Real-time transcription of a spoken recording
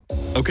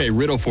Okay,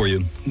 riddle for you.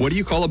 What do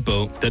you call a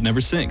boat that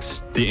never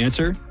sinks? The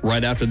answer,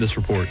 right after this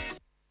report.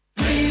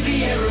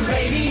 Riviera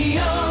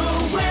Radio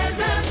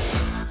weather.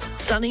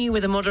 Sunny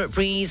with a moderate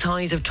breeze,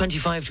 highs of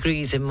 25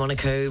 degrees in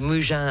Monaco,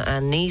 Mougins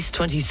and Nice,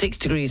 26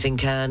 degrees in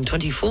Cannes,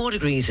 24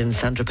 degrees in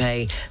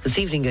Saint-Tropez. This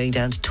evening going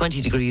down to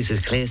 20 degrees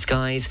with clear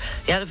skies.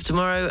 The outlook for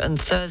tomorrow and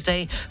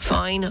Thursday,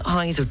 fine,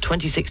 highs of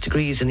 26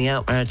 degrees in the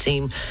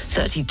Alpes-Maritimes,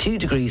 32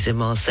 degrees in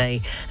Marseille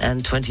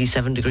and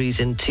 27 degrees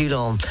in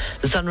Toulon.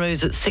 The sun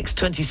rose at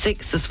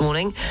 6:26 this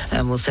morning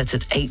and will set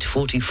at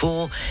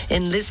 8:44.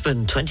 In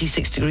Lisbon,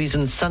 26 degrees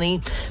and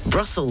sunny.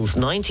 Brussels,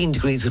 19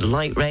 degrees with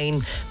light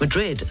rain.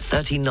 Madrid,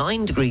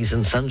 39 degrees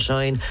and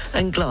sunshine,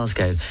 and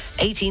Glasgow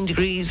 18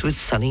 degrees with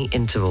sunny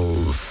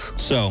intervals.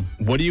 So,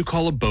 what do you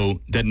call a boat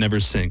that never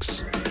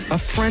sinks? A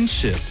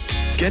friendship.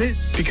 Get it?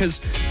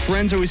 Because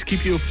friends always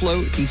keep you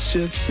afloat in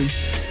ships and...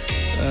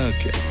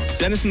 Okay.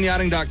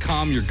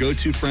 DenisonYachting.com, your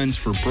go-to friends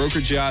for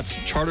brokerage yachts,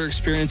 charter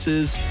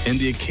experiences, and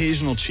the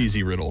occasional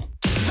cheesy riddle.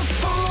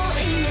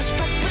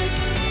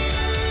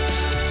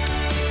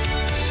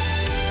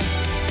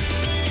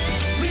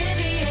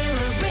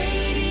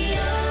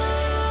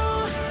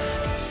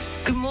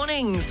 Good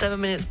morning, 7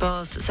 minutes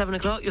past 7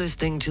 o'clock. You're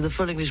listening to the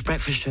Full English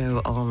Breakfast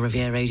Show on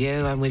Riviera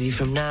Radio. I'm with you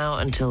from now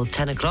until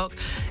 10 o'clock.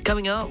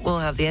 Coming up, we'll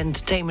have the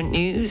entertainment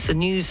news, the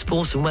news,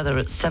 sport and weather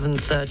at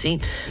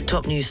 7:30.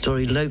 Top news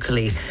story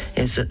locally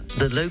is that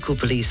the local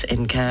police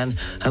in Cannes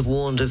have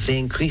warned of the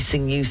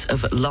increasing use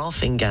of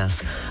laughing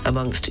gas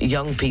amongst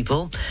young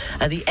people.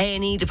 The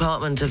A&E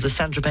department of the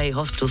Saint-Tropez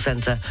Hospital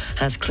Centre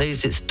has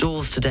closed its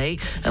doors today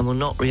and will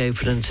not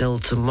reopen until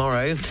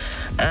tomorrow.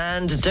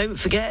 And don't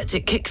forget,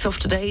 it kicks off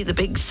today, the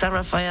big Saint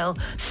Raphael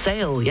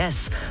sale.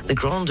 Yes, the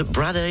Grande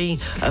Braderie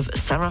of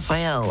Saint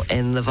Raphael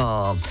in the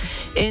Var.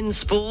 In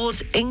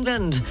sport,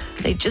 England,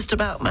 they just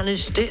about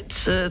managed it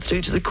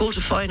through to the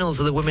quarterfinals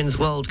of the Women's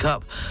World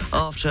Cup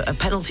after a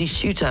penalty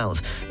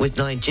shootout with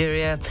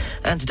Nigeria.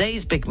 And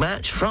today's big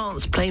match,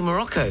 France play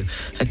Morocco.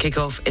 Her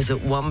kickoff is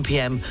at 1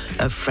 p.m.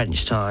 of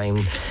French time.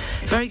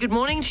 Very good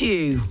morning to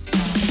you.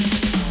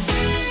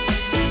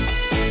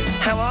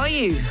 How are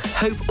you?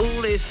 Hope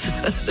all is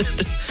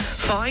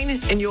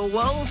fine in your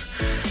world.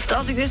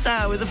 Starting this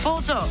hour with the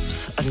Four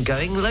Tops and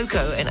Going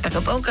Loco in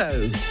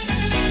Acapulco.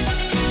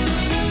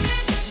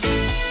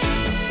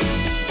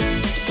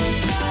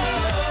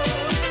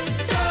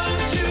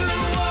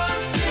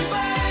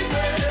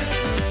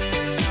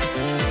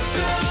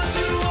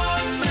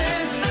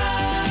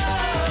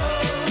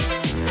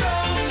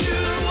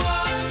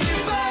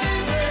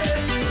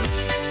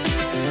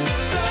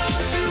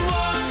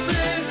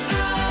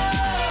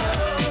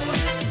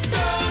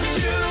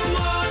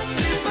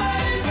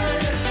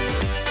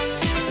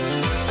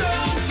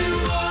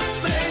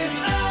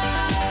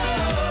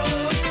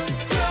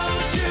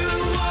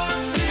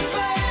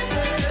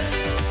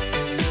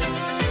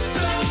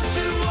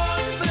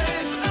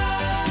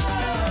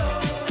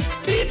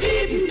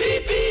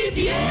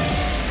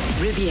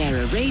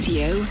 Riviera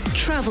Radio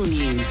Travel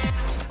News.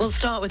 We'll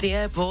start with the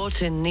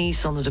airport in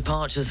Nice. On the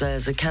departures,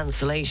 there's a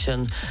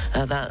cancellation.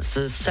 That's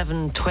a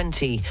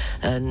 7:20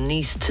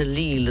 Nice to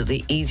Lille.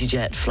 The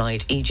EasyJet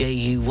flight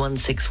EJU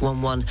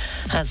 1611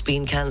 has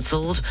been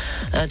cancelled.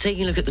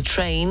 Taking a look at the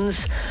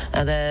trains,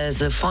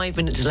 there's a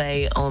 5-minute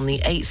delay on the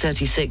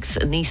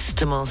 8:36 Nice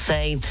to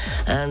Marseille.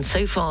 And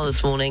so far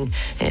this morning,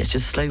 it's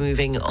just slow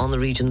moving on the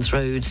region's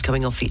roads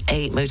coming off the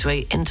A8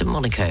 motorway into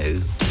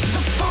Monaco.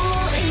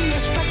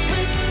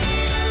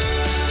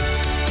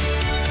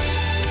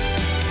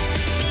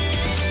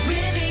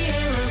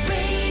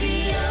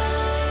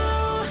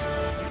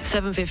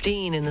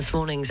 7:15 in this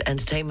morning's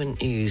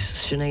entertainment news.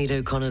 Sinead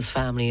O'Connor's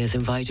family has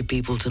invited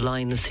people to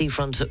line the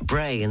seafront at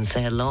Bray and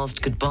say a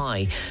last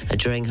goodbye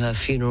during her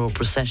funeral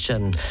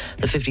procession.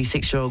 The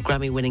 56-year-old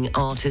Grammy-winning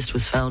artist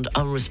was found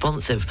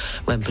unresponsive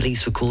when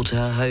police were called to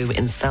her home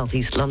in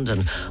southeast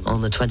London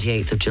on the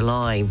 28th of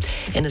July.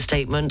 In a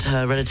statement,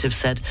 her relatives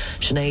said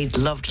Sinead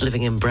loved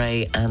living in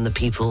Bray and the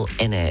people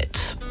in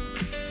it.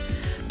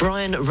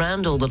 Brian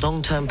Randall, the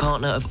long-term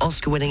partner of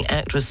Oscar-winning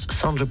actress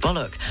Sandra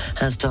Bullock,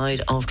 has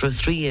died after a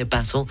 3-year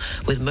battle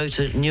with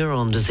motor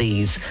neuron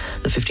disease.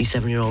 The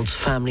 57-year-old's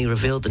family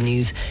revealed the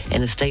news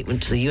in a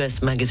statement to the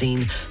US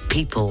magazine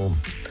People.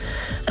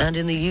 And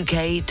in the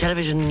UK,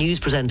 television news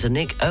presenter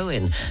Nick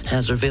Owen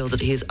has revealed that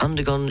he has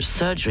undergone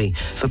surgery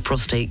for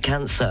prostate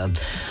cancer.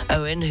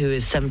 Owen, who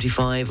is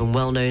 75 and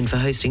well known for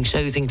hosting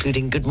shows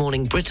including Good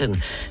Morning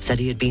Britain, said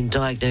he had been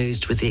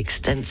diagnosed with the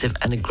extensive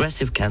and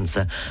aggressive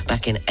cancer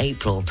back in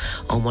April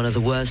on one of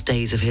the worst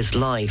days of his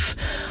life.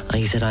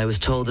 He said, "I was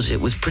told that it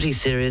was pretty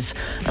serious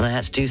and I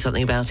had to do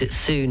something about it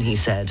soon," he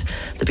said.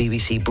 The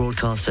BBC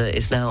broadcaster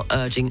is now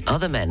urging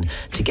other men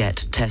to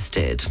get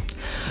tested.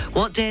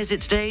 What day is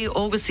it today?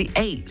 August August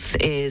the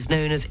 8th is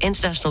known as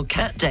International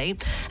Cat Day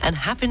and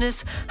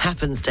Happiness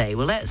Happens Day.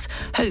 Well, let's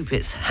hope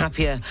it's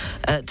happier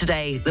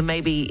today than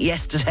maybe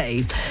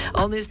yesterday.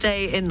 On this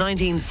day in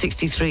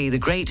 1963, the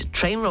Great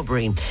Train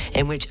Robbery,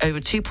 in which over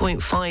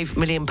 £2.5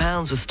 million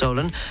was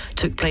stolen,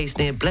 took place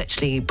near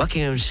Bletchley,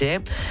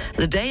 Buckinghamshire.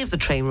 The day of the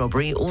train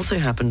robbery also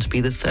happened to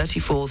be the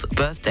 34th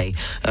birthday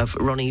of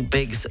Ronnie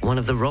Biggs, one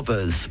of the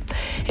robbers.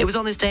 It was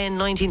on this day in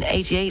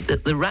 1988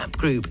 that the rap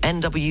group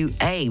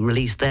NWA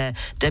released their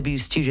debut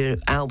studio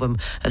album,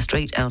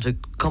 Straight Outta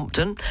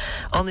Compton.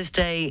 On this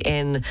day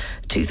in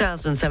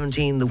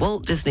 2017, the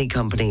Walt Disney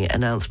Company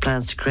announced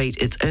plans to create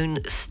its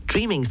own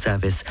streaming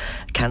service,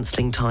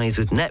 cancelling ties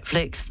with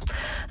Netflix.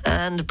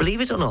 And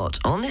believe it or not,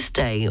 on this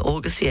day,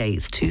 August the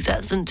 8th,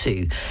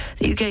 2002,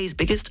 the UK's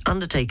biggest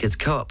undertakers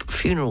co-op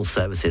funeral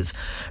services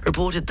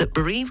reported that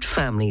bereaved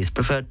families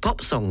preferred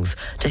pop songs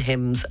to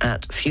hymns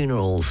at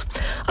funerals.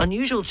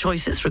 Unusual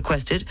choices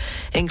requested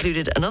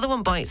included Another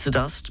One Bites the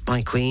Dust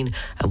by Queen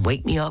and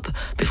Wake Me Up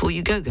Before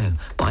You Go Go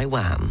by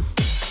Wham.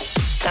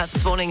 That's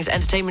this morning's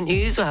entertainment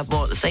news. We'll have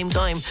more at the same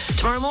time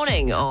tomorrow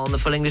morning on the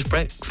Full English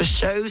Breakfast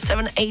Show,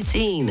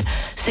 7:18.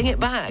 Sing It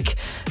Back,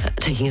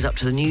 taking us up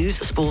to the news,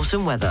 sport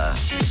and weather.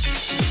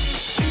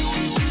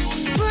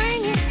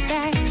 Bring it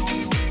back,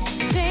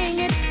 sing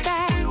it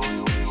back,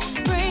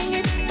 bring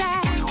it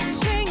back,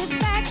 sing it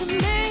back to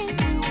me.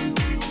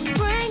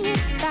 Bring it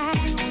back,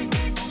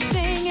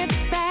 sing it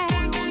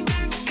back,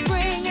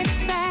 bring it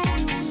back,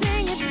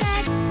 sing it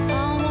back.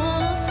 I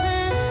wanna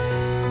sing,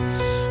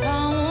 I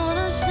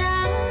wanna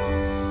shout,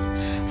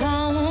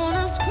 I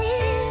wanna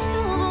scream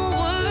till the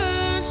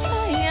words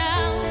dry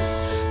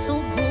out.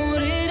 So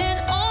put it in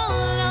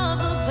all of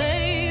the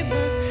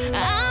papers.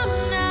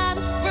 I'm not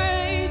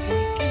afraid,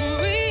 they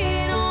can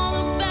read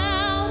all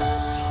about it,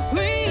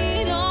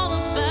 read all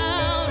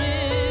about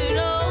it,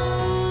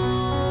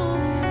 oh.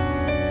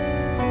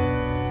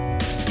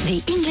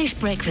 The English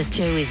Breakfast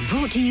Show is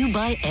brought to you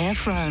by Air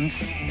France.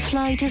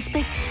 Fly to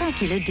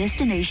spectacular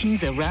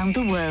destinations around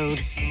the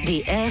world.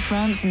 The Air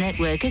France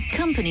network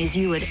accompanies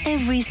you at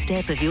every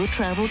step of your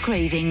travel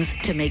cravings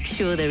to make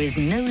sure there is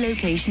no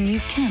location you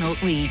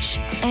cannot reach.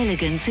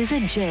 Elegance is a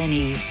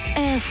journey.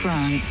 Air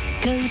France.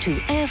 Go to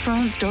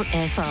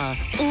airfrance.fr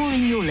or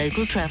in your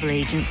local travel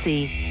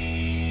agency.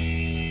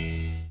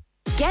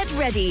 Get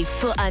ready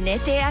for Un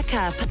été à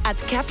Cap at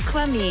Cap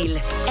 3000.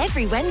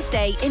 Every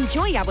Wednesday,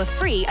 enjoy our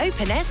free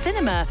open-air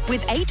cinema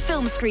with 8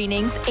 film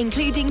screenings,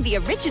 including the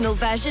original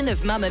version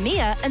of Mamma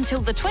Mia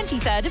until the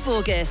 23rd of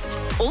August.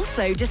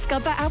 Also,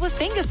 discover our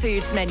finger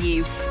foods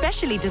menu,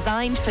 specially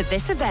designed for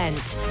this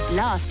event.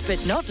 Last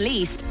but not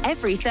least,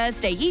 every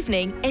Thursday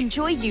evening,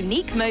 enjoy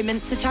unique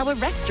moments at our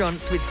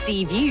restaurants with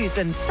sea views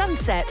and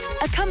sunsets,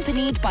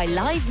 accompanied by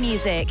live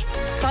music.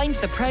 Find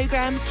the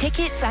programme,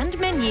 tickets and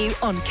menu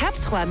on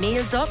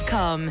cap3000.com.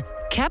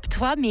 Cap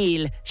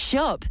 3000.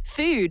 Shop,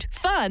 food,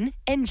 fun,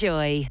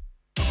 enjoy.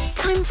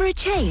 Time for a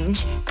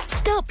change?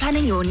 Start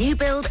planning your new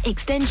build,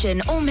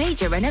 extension or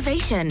major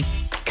renovation.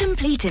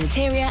 Complete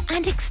interior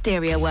and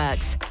exterior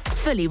works.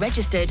 Fully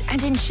registered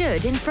and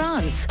insured in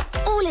France.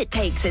 All it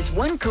takes is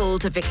one call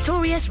to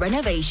Victorious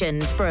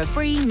Renovations for a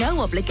free,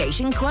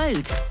 no-obligation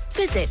quote.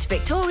 Visit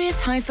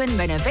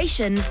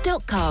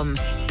victorious-renovations.com.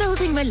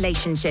 Building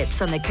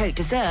relationships on the Côte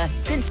d'Azur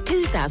since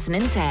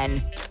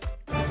 2010.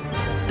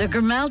 The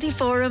Grimaldi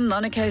Forum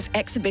Monaco's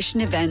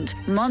exhibition event,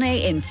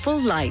 Monet in Full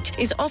Light,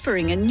 is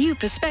offering a new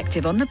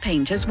perspective on the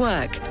painter's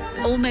work.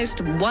 Almost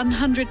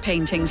 100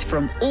 paintings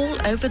from all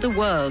over the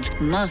world,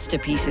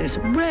 masterpieces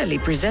rarely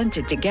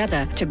presented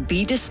together to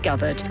be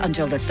discovered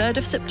until the 3rd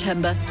of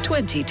September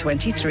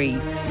 2023.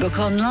 Book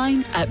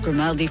online at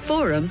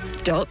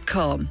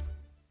grimaldiforum.com.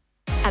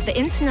 At the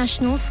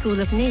International School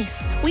of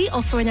Nice, we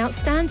offer an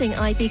outstanding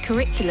IB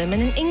curriculum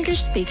in an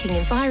English-speaking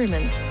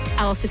environment.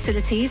 Our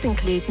facilities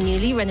include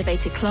newly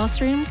renovated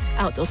classrooms,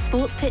 outdoor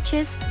sports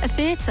pitches, a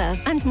theatre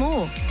and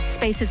more.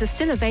 Spaces are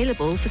still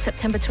available for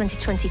September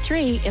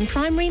 2023 in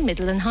primary,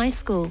 middle and high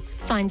school.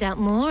 Find out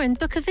more and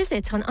book a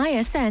visit on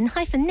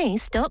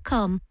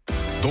isn-nice.com.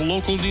 The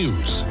local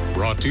news,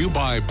 brought to you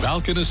by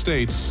Balkan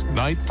Estates,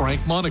 Knight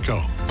Frank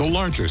Monaco, the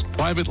largest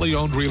privately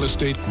owned real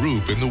estate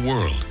group in the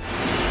world.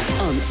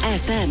 On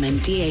FM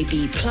and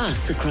DAB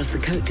Plus across the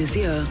Côte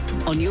d'Azur,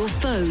 on your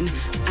phone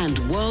and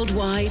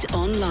worldwide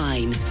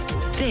online.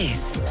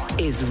 This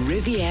is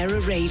Riviera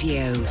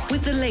Radio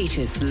with the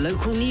latest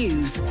local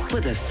news for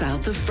the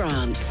south of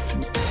France.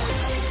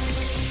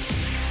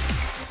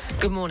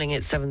 Good morning,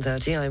 it's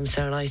 7:30. I'm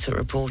Sarah Lysa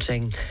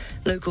reporting.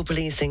 Local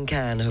police in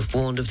Cannes have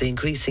warned of the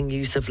increasing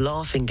use of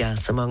laughing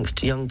gas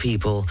amongst young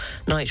people.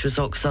 Nitrous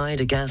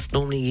oxide, a gas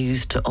normally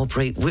used to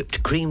operate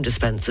whipped cream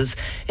dispensers,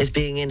 is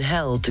being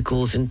inhaled to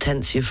cause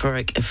intense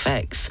euphoric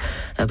effects.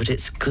 But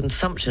its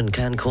consumption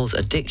can cause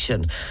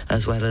addiction,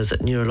 as well as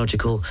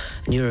neurological,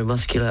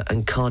 neuromuscular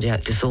and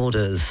cardiac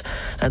disorders.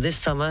 This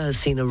summer has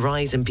seen a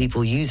rise in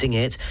people using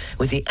it,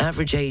 with the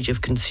average age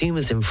of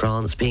consumers in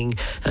France being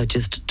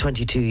just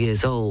 22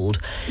 years old.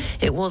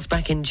 It was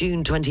back in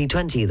June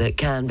 2020 that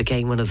Cannes became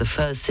became one of the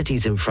first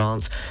cities in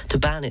France to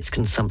ban its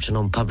consumption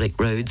on public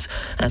roads,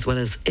 as well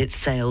as its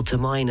sale to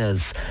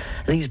minors.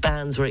 These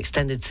bans were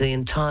extended to the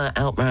entire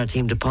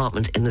Alpes-Maritimes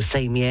department in the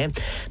same year,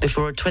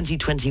 before a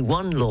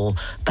 2021 law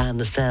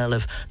banned the sale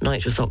of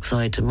nitrous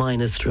oxide to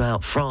minors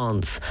throughout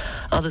France.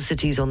 Other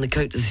cities on the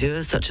Côte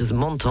d'Azur, such as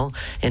Menton,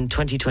 in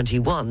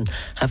 2021,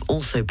 have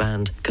also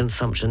banned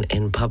consumption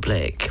in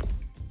public.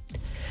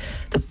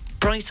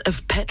 Price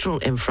of petrol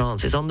in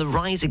France is on the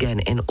rise again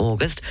in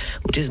August,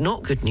 which is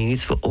not good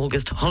news for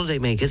August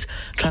holidaymakers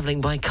travelling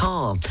by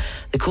car.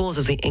 The cause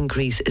of the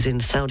increase is in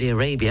Saudi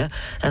Arabia,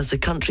 as the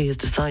country has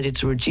decided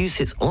to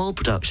reduce its oil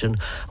production,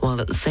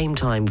 while at the same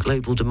time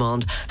global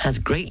demand has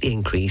greatly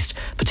increased,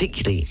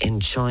 particularly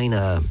in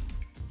China.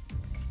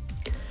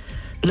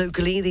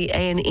 Locally, the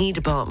A&E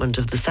department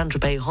of the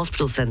Saint-Tropez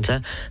Hospital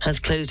Centre has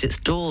closed its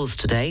doors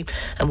today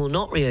and will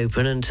not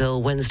reopen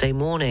until Wednesday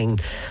morning.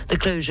 The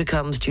closure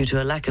comes due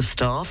to a lack of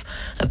staff.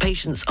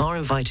 Patients are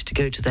invited to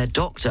go to their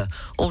doctor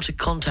or to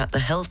contact the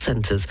health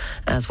centres,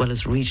 as well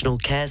as regional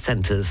care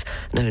centres,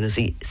 known as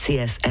the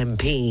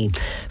CSMP.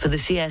 For the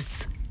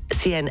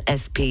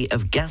CNSP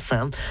of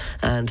Gassin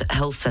and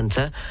Health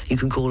Centre, you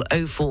can call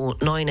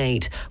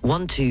 0498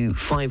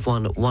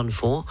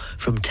 125114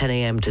 from 10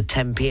 a.m. to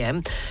 10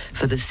 p.m.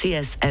 For the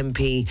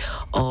CSMP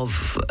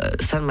of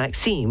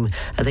Saint-Maxime,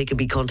 they can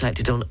be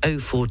contacted on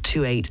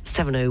 0428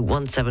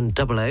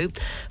 701700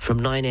 from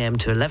 9 a.m.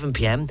 to 11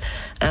 p.m.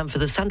 And for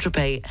the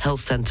Saint-Tropez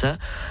Health Centre,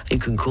 you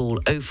can call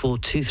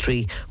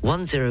 0423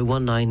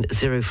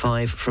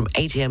 101905 from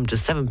 8 a.m. to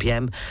 7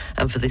 p.m.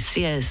 And for the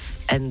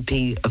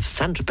CSNP of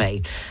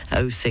Saint-Tropez,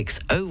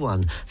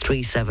 0601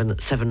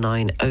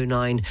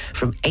 377909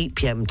 from 8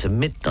 p.m. to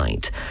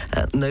midnight.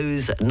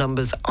 Those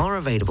numbers are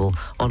available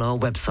on our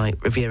website,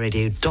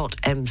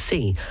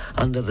 rivieradio.mc,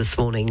 under this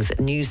morning's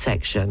news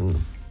section.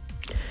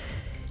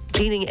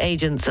 Cleaning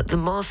agents at the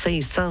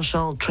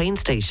Marseille-Saint-Charles train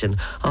station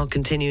are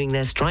continuing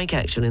their strike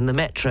action in the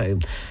metro.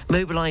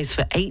 Mobilised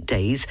for 8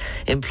 days,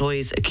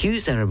 employees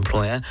accuse their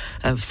employer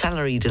of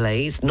salary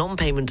delays,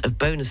 non-payment of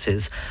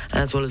bonuses,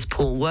 as well as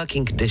poor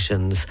working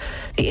conditions.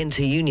 The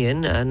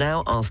inter-union are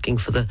now asking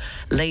for the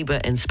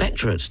Labour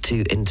Inspectorate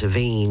to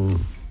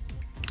intervene.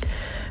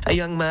 A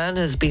young man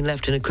has been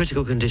left in a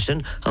critical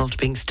condition after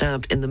being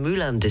stabbed in the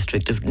Moulin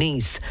district of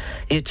Nice.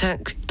 The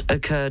attack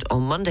occurred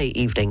on Monday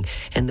evening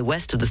in the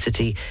west of the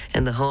city,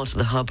 in the heart of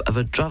the hub of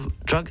a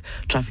drug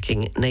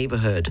trafficking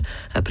neighbourhood.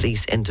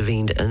 Police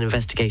intervened and an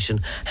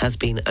investigation has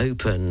been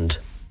opened.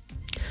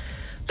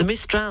 The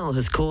Mistral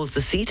has caused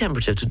the sea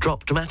temperature to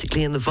drop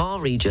dramatically in the Var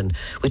region,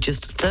 with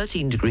just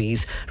 13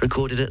 degrees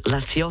recorded at La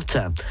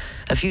Ciotat.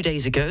 A few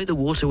days ago, the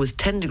water was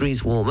 10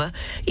 degrees warmer,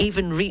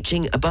 even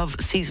reaching above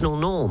seasonal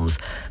norms.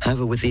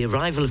 However, with the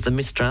arrival of the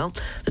Mistral,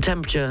 the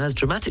temperature has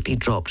dramatically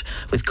dropped,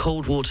 with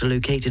cold water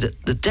located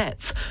at the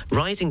depth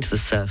rising to the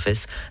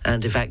surface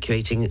and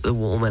evacuating the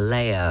warmer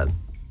layer.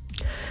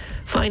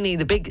 Finally,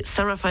 the big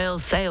Saint Raphael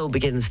sale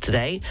begins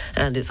today,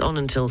 and it's on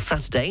until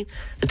Saturday.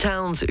 The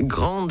town's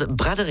Grande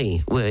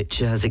Braderie, which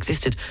has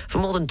existed for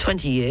more than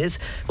 20 years,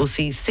 will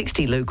see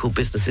 60 local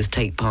businesses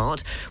take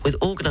part, with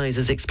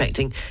organisers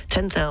expecting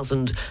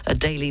 10,000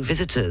 daily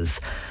visitors.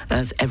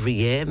 As every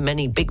year,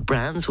 many big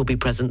brands will be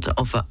present to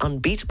offer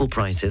unbeatable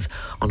prices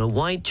on a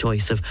wide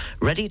choice of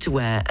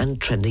ready-to-wear and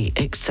trendy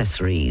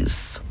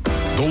accessories.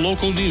 The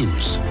local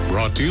news,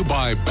 brought to you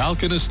by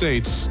Balkan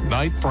Estates,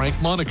 Knight Frank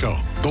Monaco,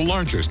 the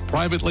largest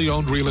privately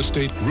owned real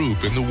estate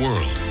group in the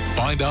world.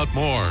 Find out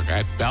more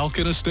at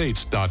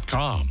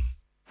balkanestates.com.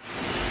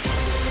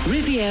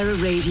 Riviera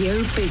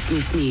Radio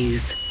Business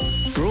News,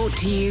 brought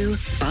to you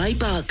by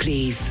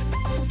Barclays.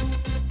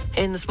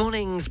 In this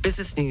morning's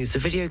business news, the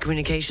video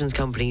communications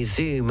company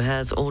Zoom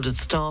has ordered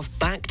staff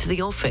back to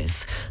the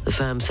office. The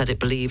firm said it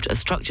believed a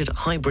structured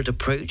hybrid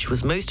approach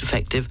was most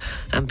effective,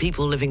 and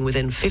people living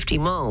within 50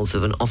 miles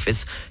of an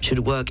office should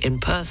work in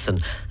person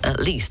at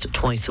least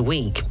twice a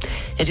week.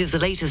 It is the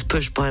latest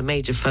push by a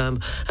major firm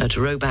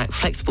to roll back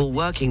flexible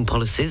working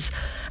policies.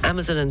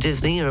 Amazon and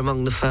Disney are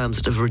among the firms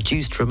that have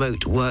reduced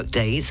remote work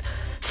days.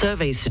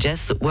 Surveys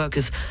suggest that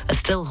workers are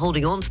still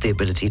holding on to the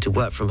ability to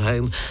work from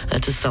home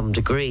to some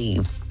degree.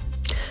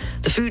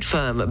 The food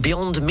firm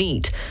Beyond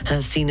Meat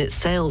has seen its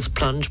sales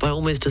plunge by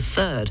almost a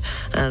third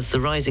as the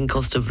rising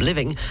cost of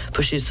living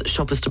pushes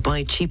shoppers to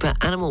buy cheaper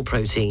animal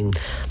protein.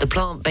 The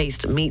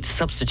plant-based meat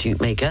substitute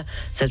maker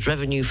says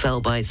revenue fell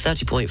by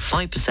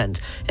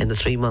 30.5% in the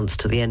 3 months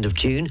to the end of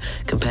June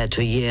compared to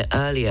a year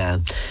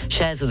earlier.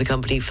 Shares of the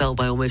company fell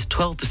by almost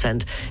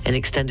 12% in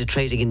extended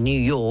trading in New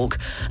York.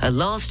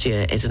 Last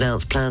year, it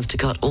announced plans to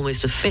cut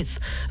almost a fifth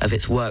of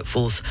its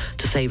workforce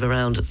to save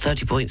around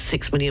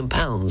 £30.6 million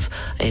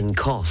in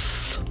costs.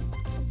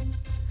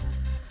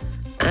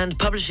 And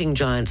publishing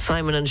giant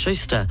Simon &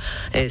 Schuster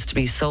is to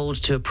be sold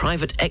to a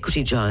private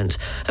equity giant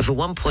for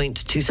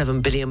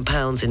 £1.27 billion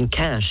in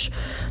cash.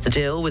 The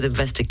deal with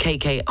investor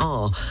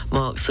KKR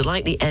marks the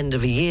likely end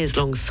of a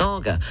years-long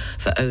saga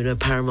for owner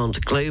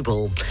Paramount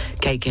Global.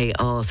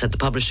 KKR said the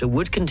publisher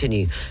would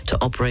continue to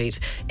operate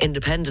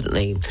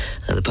independently.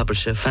 The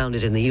publisher,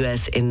 founded in the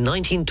US in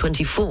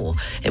 1924,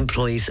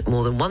 employs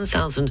more than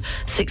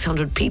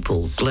 1,600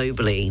 people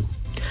globally.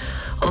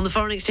 On the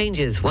foreign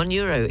exchanges,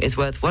 €1 is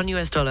worth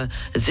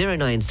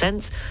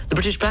 $1.09. The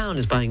British pound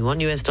is buying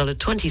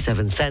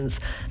 $1.27.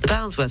 The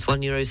pound's worth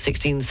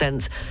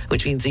 €1.16,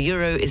 which means the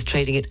euro is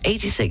trading at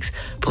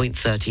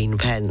 86.13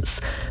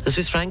 pence. The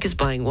Swiss franc is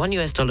buying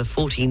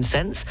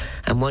 $1.14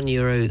 and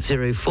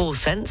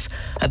 €1.04.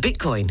 A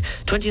Bitcoin,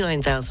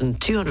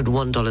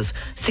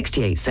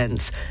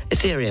 $29,201.68.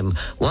 Ethereum,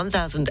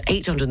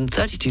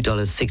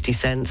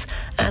 $1,832.60.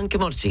 And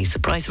commodities, the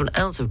price of an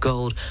ounce of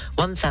gold,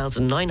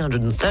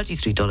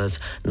 $1,933.93, and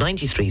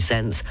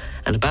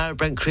a barrel of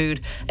Brent crude,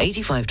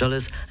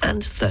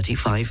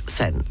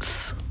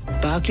 $85.35.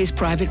 Barclays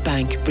Private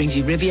Bank brings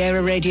you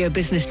Riviera Radio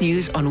Business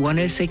News on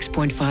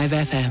 106.5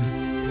 FM.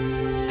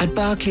 At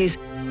Barclays,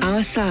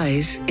 our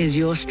size is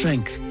your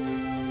strength.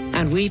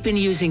 And we've been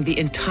using the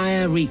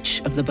entire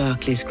reach of the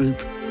Barclays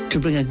Group to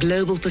bring a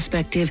global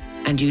perspective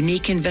and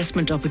unique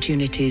investment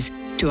opportunities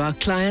to our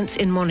clients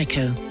in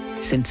Monaco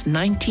since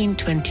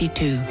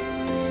 1922.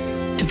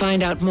 To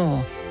find out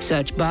more,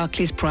 search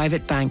Barclays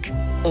Private Bank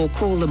or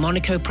call the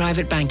Monaco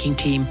Private Banking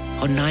Team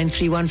on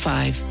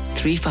 9315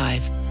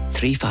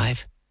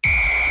 3535.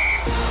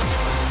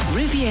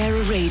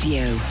 Riviera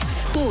Radio,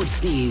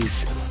 Sports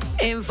News.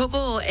 In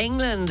football,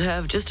 England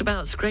have just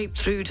about scraped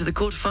through to the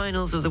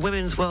quarterfinals of the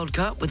Women's World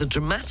Cup with a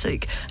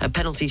dramatic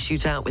penalty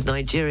shootout with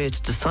Nigeria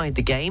to decide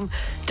the game.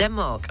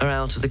 Denmark are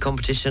out of the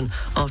competition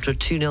after a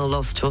 2-0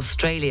 loss to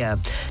Australia.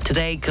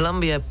 Today,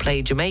 Colombia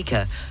play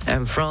Jamaica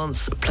and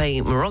France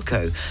play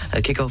Morocco.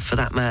 A kick-off for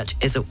that match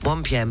is at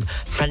 1 p.m.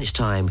 French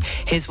time.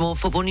 Here's more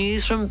football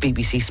news from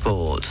BBC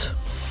Sport.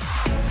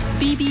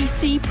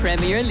 BBC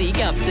Premier League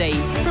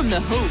update from the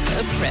home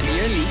of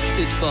Premier League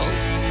football.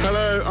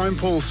 Hello, I'm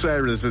Paul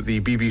Serres at the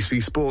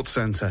BBC Sports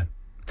Centre.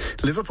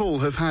 Liverpool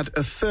have had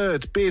a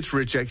third bid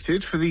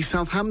rejected for the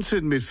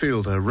Southampton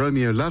midfielder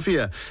Romeo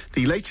Lavia.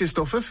 The latest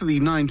offer for the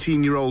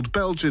 19-year-old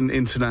Belgian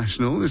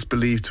international is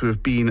believed to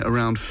have been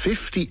around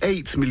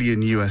 $58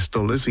 million,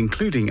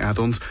 including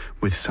add-ons,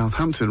 with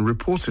Southampton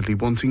reportedly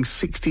wanting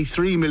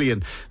 $63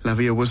 million.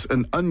 Lavia was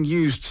an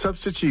unused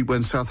substitute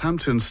when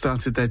Southampton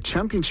started their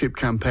championship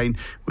campaign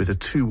with a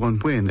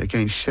 2-1 win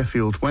against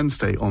Sheffield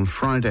Wednesday on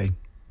Friday.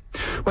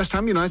 West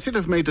Ham United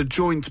have made a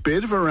joint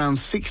bid of around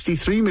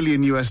 $63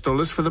 million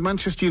for the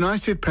Manchester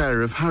United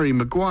pair of Harry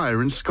Maguire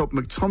and Scott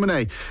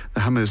McTominay. The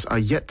Hammers are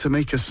yet to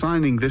make a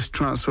signing this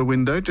transfer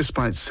window,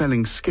 despite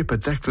selling skipper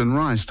Declan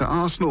Rice to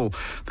Arsenal.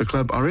 The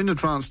club are in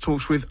advanced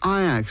talks with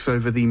Ajax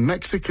over the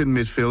Mexican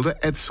midfielder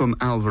Edson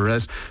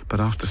Alvarez,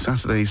 but after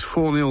Saturday's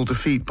 4-0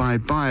 defeat by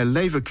Bayer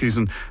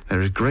Leverkusen, there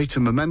is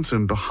greater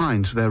momentum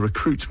behind their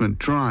recruitment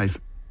drive.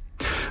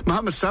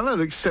 Mohamed Salah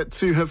looks set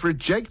to have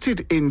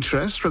rejected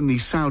interest from the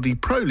Saudi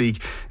Pro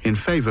League in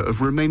favour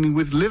of remaining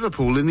with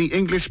Liverpool in the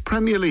English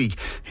Premier League.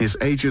 His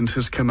agent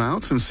has come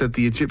out and said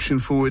the Egyptian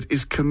forward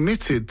is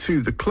committed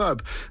to the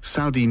club.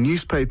 Saudi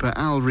newspaper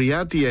Al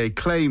Riyadiyah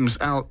claims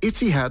Al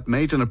Ittihad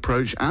made an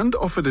approach and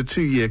offered a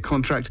 2-year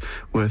contract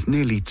worth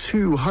nearly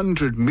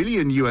 $200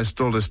 million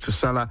to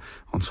Salah,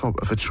 on top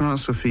of a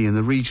transfer fee in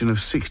the region of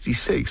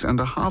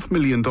 $66.5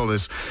 million.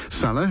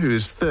 Salah, who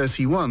is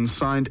 31,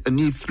 signed a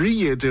new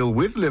 3-year deal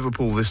with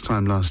Liverpool this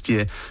time last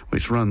year,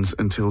 which runs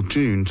until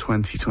June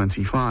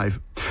 2025.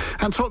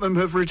 And Tottenham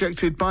have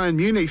rejected Bayern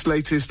Munich's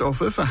latest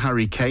offer for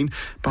Harry Kane.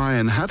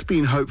 Bayern had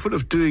been hopeful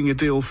of doing a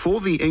deal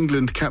for the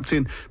England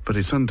captain, but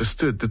it's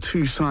understood the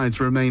two sides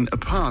remain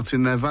apart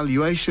in their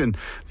valuation.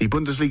 The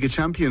Bundesliga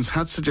champions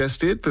had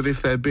suggested that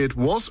if their bid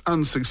was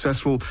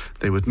unsuccessful,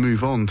 they would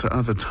move on to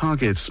other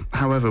targets.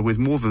 However, with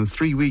more than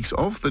 3 weeks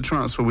of the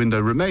transfer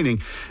window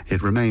remaining,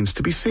 it remains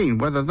to be seen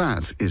whether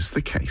that is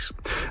the case.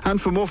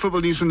 And for more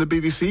football news from the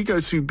BBC,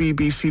 go to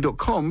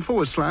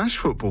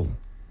bbc.com/football.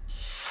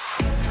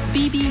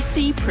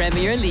 BBC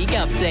Premier League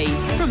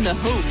update from the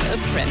home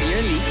of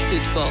Premier League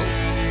football.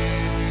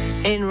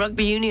 In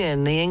rugby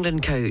union, the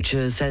England coach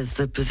says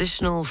the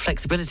positional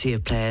flexibility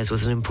of players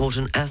was an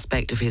important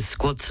aspect of his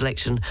squad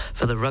selection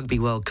for the Rugby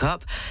World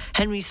Cup.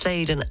 Henry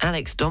Slade and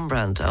Alex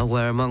Dombrandt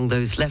were among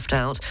those left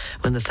out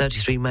when the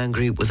 33-man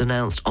group was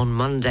announced on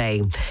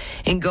Monday.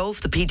 In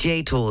golf, the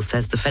PGA Tour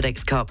says the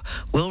FedEx Cup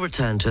will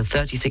return to a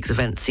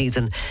 36-event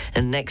season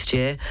next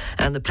year,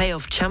 and the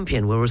playoff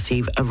champion will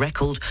receive a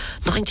record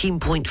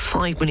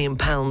 £19.5 million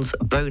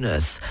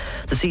bonus.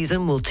 The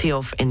season will tee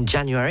off in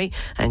January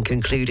and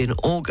conclude in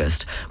August,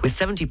 August, with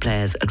 70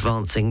 players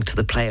advancing to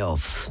the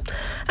playoffs.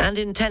 And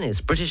in tennis,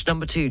 British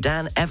number 2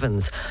 Dan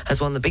Evans has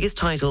won the biggest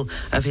title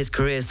of his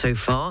career so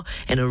far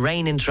in a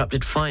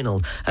rain-interrupted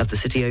final of the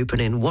City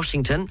Open in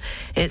Washington.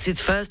 It's his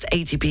first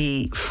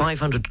ATP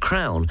 500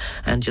 crown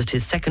and just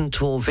his second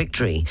tour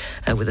victory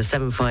with a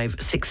 7-5,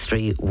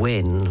 6-3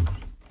 win.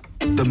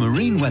 The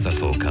Marine Weather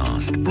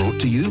Forecast brought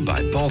to you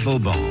by Port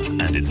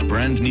Vauban and its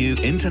brand new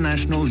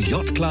International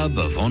Yacht Club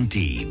of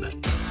Antibes.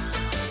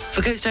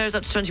 For coast areas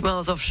up to 20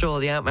 miles offshore,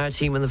 the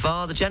Out-Maritime and the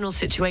VAR, the general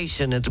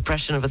situation, a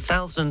depression of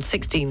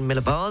 1,016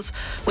 millibars.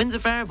 Winds are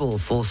variable,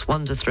 force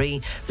 1 to 3.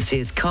 The sea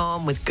is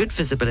calm with good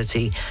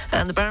visibility,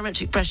 and the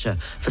barometric pressure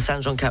for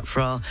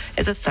Saint-Jean-Cap-Ferrat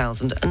is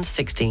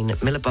 1,016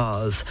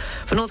 millibars.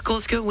 For North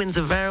Corsica, winds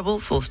are variable,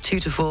 force 2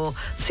 to 4.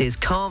 The sea is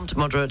calm to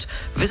moderate,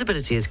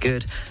 visibility is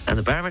good, and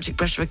the barometric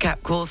pressure for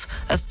Cap Corse,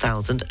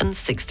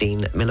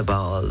 1,016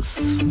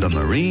 millibars. The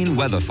Marine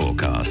Weather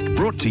Forecast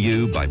brought to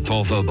you by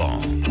Port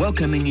Vauban,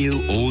 welcoming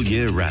you all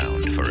year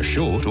round for a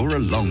short or a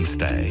long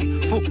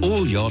stay for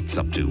all yachts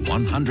up to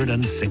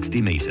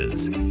 160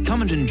 metres.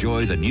 Come and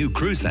enjoy the new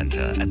crew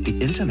centre at the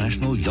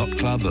International Yacht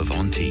Club of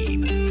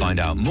Antibes.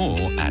 Find out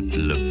more at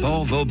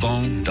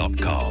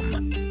leportvauban.com.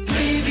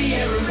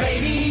 Riviera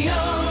Radio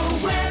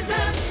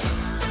weather.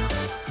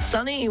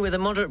 Sunny with a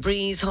moderate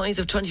breeze, highs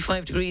of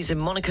 25 degrees in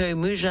Monaco,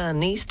 Mougins,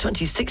 Nice,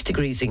 26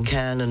 degrees in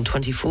Cannes and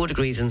 24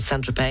 degrees in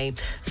Saint-Tropez.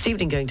 This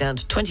evening going down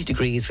to 20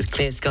 degrees with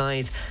clear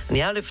skies. And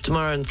the outlook for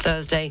tomorrow and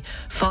Thursday,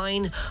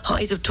 fine,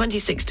 highs of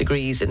 26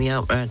 degrees in the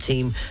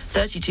Out-Maritime,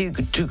 32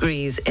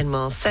 degrees in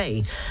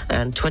Marseille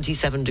and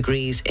 27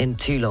 degrees in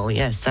Toulon.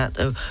 Yes, that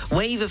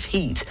wave of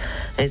heat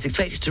is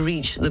expected to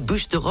reach the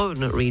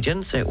Bouches-du-Rhône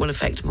region, so it will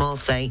affect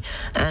Marseille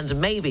and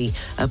maybe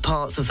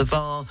parts of the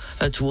Var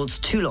towards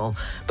Toulon,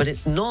 but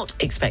it's not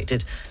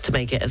expected to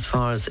make it as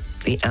far as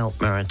the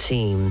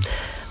Out-Maritime.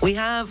 We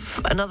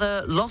have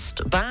another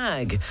lost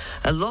bag,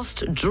 a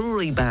lost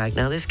jewellery bag.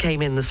 Now, this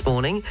came in this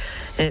morning.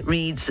 It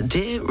reads,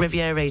 Dear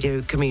Riviera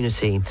Radio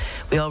community,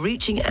 we are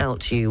reaching out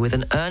to you with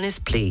an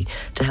earnest plea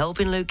to help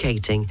in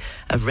locating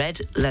a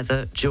red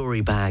leather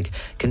jewellery bag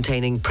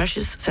containing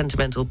precious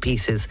sentimental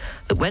pieces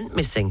that went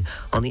missing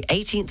on the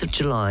 18th of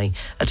July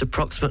at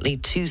approximately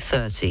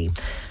 2:30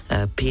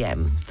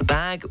 p.m. The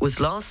bag was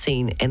last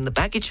seen in the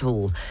baggage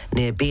hall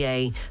near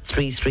BA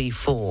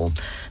 334.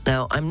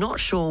 Now, I'm not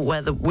sure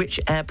which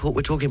airport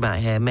we're talking about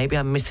here. Maybe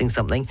I'm missing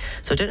something.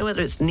 So I don't know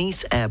whether it's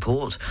Nice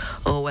Airport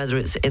or whether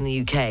it's in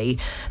the UK.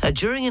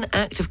 During an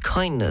act of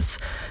kindness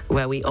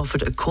where we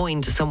offered a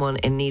coin to someone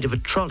in need of a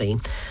trolley,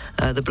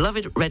 the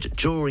beloved red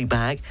jewellery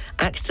bag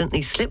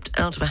accidentally slipped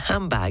out of a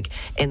handbag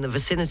in the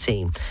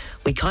vicinity.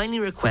 We kindly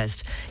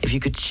request if you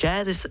could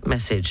share this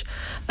message,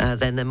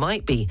 then there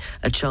might be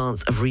a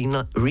chance of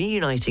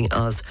reuniting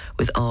us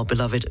with our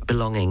beloved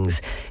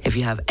belongings. If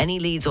you have any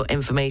leads or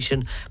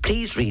information,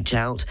 please reach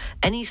out.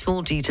 Any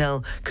small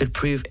detail could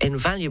prove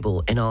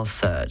invaluable in our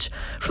search.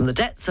 From the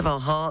depths of our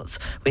hearts,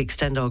 we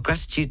extend our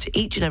gratitude to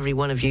each and every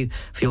one of you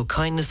for your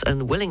kindness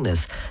and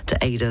willingness to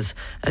aid us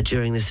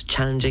during this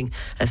challenging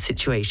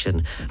situation.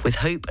 With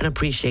hope and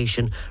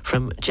appreciation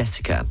from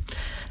Jessica.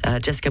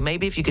 Jessica,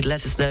 maybe if you could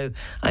let us know,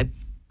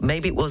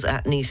 maybe it was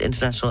at Nice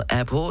International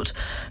Airport,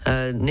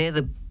 near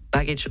the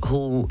baggage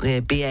hall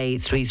near BA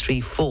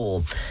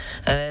 334.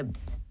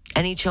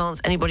 Any chance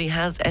anybody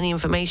has any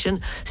information?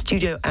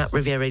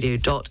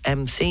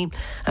 studio@rivieradio.mc,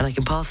 and I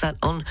can pass that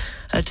on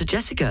to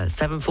Jessica.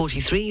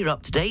 7:43, you're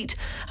up to date.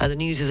 The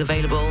news is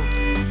available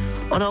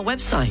on our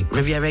website,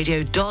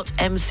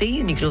 rivieradio.mc,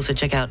 and you can also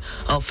check out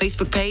our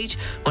Facebook page,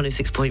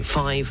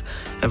 106.5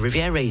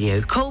 Riviera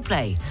Radio.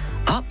 Coldplay,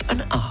 Up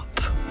and Up.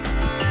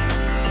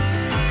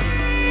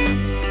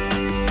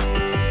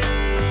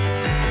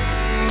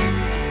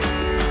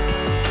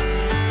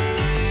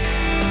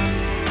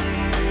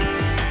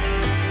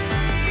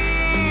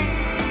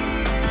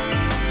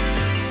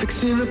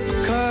 Fixing up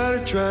a car,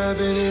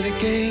 driving it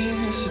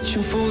again,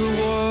 searching for the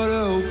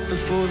water, hoping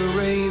for the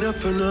rain,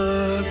 up and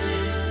up.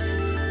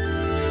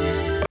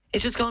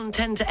 It's just gone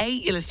 10 to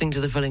 8. You're listening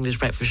to the Full English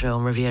Breakfast Show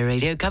on Riviera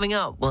Radio. Coming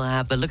up, we'll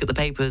have a look at the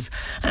papers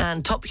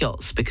and top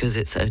yachts because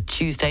it's a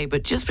Tuesday.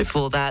 But just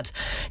before that,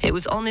 it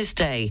was on this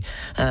day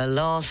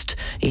last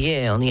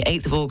year, on the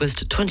 8th of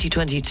August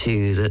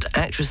 2022, that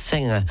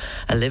actress-singer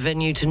Olivia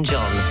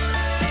Newton-John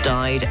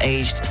died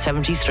aged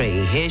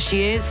 73. Here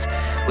she is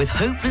with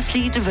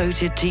Hopelessly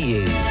Devoted to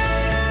You.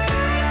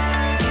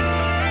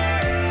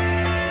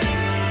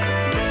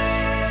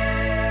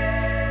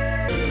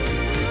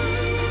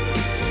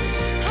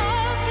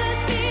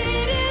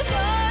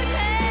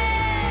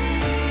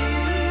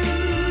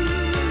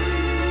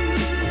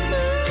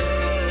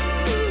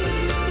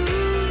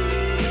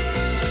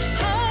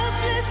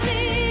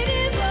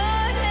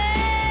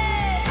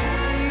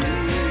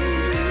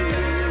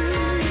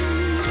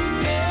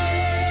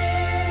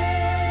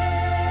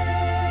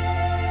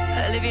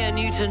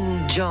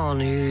 Elton John,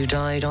 who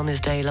died on this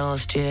day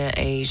last year,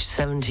 aged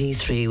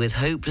 73, with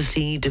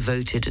Hopelessly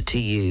Devoted to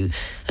You.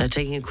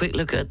 Taking a quick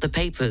look at the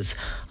papers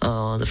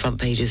on the front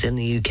pages in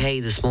the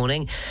UK this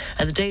morning.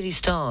 The Daily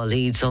Star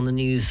leads on the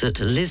news that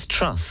Liz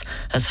Truss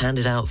has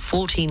handed out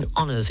 14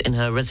 honours in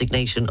her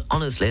resignation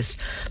honours list,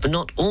 but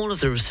not all of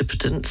the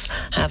recipients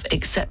have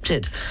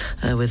accepted,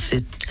 with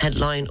the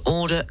headline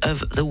Order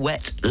of the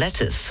Wet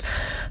Lettuce.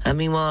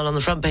 Meanwhile, on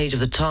the front page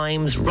of the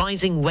Times,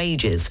 rising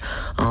wages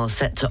are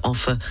set to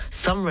offer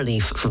some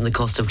relief from the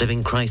cost of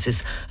living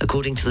crisis,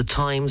 according to the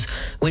Times,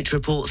 which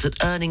reports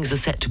that earnings are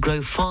set to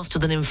grow faster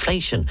than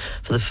inflation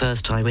for the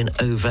first time in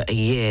over a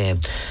year.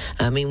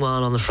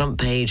 Meanwhile, on the front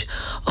page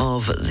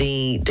of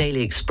the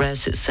Daily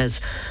Express, it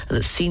says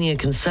that senior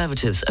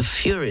Conservatives are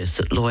furious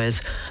at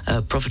lawyers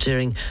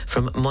profiteering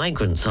from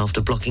migrants after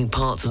blocking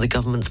parts of the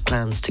government's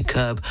plans to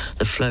curb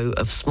the flow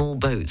of small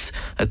boats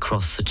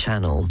across the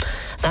Channel.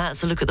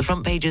 That's a look at the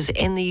front pages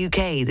in the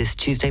UK this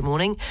Tuesday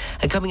morning.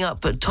 And coming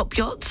up, top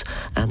yachts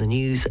and the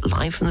news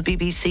live from the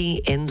BBC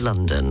in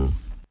London.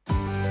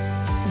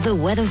 The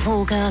weather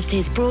forecast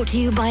is brought to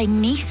you by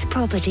Nice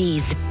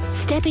Properties.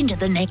 Step into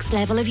the next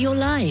level of your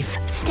life.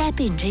 Step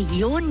into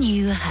your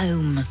new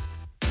home.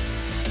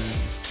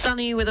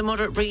 Sunny with a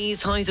moderate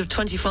breeze, highs of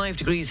 25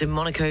 degrees in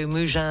Monaco,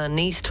 Mougins,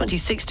 Nice,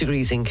 26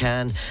 degrees in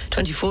Cannes,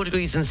 24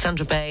 degrees in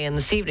Saint-Tropez, and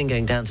this evening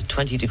going down to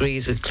 20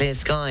 degrees with clear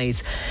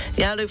skies.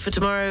 The outlook for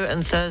tomorrow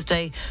and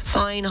Thursday,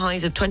 fine,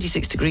 highs of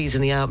 26 degrees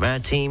in the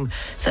Alpes-Maritimes,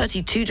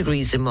 32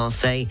 degrees in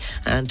Marseille,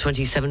 and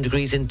 27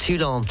 degrees in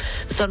Toulon.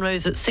 The sun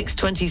rose at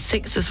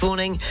 6:26 this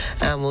morning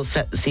and will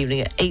set this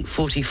evening at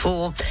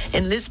 8:44.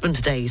 In Lisbon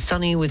today,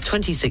 sunny with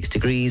 26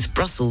 degrees,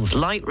 Brussels,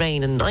 light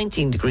rain and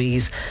 19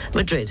 degrees,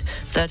 Madrid,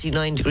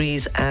 39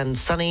 degrees and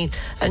sunny,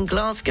 and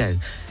Glasgow,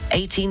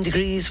 18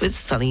 degrees with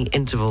sunny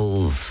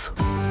intervals.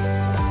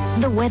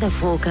 The weather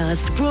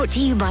forecast brought to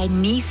you by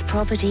Nice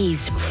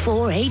Properties.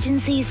 4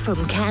 agencies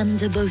from Cannes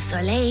to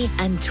Beausoleil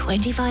and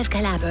 25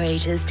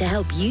 collaborators to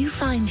help you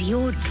find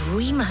your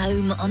dream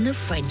home on the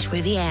French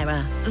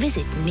Riviera.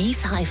 Visit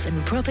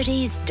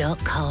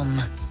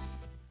nice-properties.com.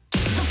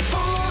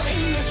 Full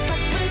English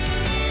breakfast.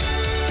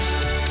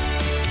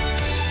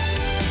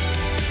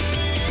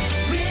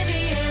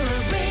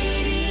 Riviera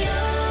Radio.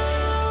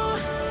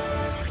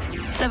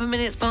 7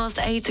 minutes past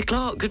 8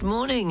 o'clock. Good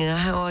morning.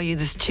 How are you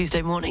this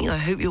Tuesday morning? I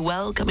hope you're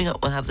well. Coming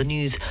up, we'll have the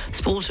news,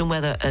 sport and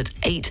weather at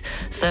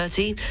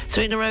 8:30.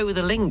 3 in a row with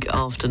a link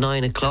after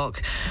 9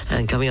 o'clock.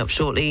 And coming up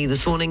shortly,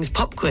 this morning's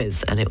pop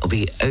quiz. And it will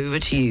be over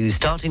to you,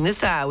 starting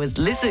this hour with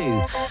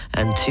Lizzo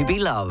and To Be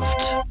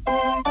Loved.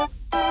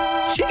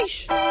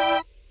 Sheesh.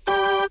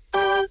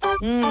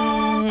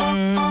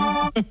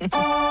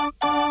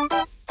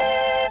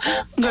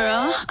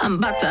 Girl, I'm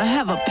about to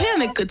have a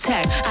panic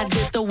attack. I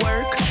did the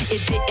work,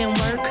 it didn't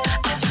work.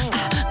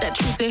 That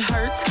truth, it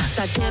hurts.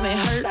 That damn, it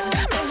hurts.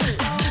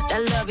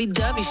 That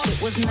lovey-dovey shit,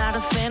 was not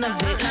a fan of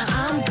it.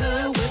 I'm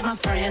good with my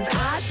friends.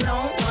 I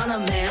don't want a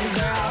man,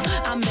 girl.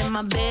 I'm in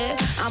my bed.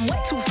 I'm way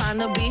too fine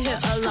to be here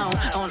alone.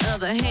 On the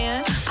other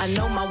hand, I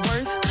know my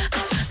worth.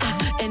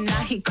 And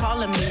now he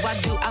calling me. Why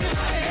do I...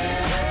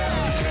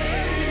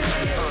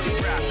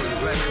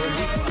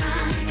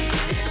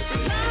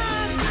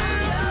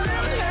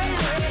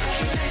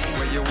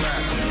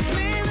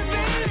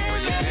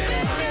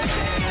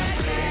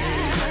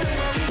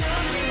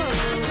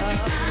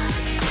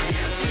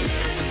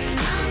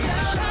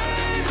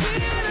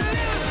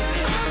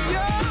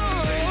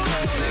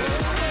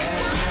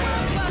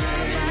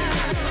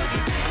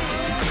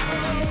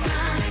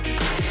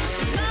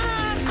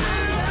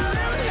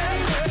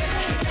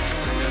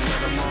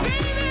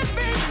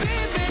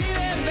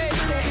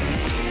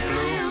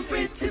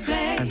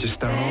 And just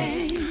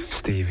Stone,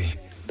 Stevie.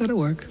 That'll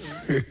work.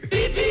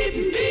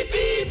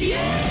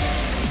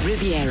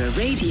 Riviera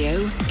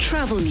Radio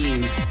Travel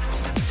News.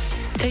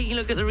 Taking a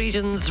look at the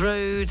region's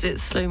roads,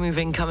 it's slow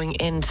moving coming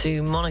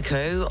into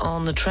Monaco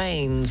on the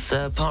trains.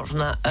 Apart from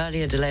that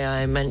earlier delay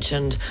I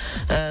mentioned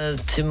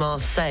to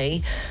Marseille,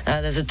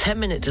 there's a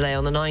 10-minute delay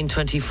on the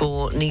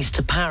 924 Nice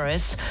to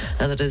Paris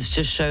that has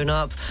just shown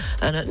up.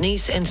 And at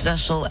Nice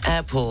International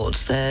Airport,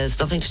 there's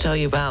nothing to tell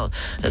you about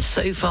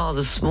so far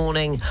this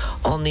morning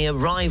on the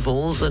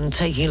arrivals. And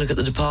taking a look at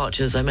the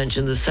departures, I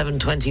mentioned the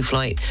 7:20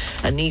 flight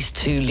at Nice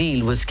to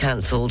Lille was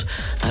cancelled,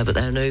 but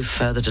there are no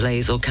further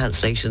delays or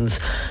cancellations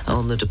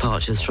on the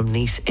departures from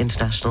Nice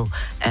International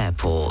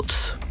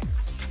Airport.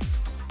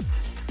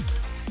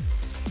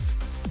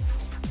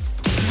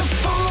 The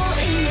Full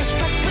English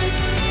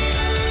breakfast.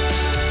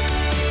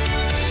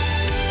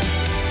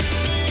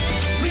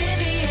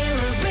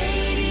 Riviera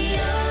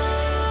Radio.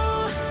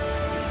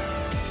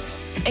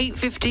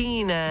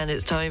 8:15, and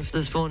it's time for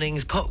this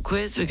morning's pop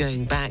quiz. We're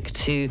going back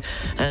to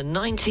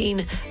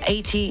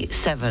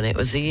 1987. It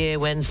was the year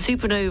when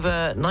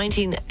supernova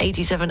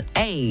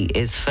 1987A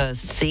is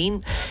first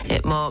seen.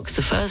 It marks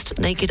the first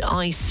naked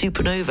eye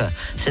supernova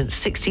since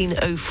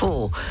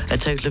 1604, a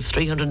total of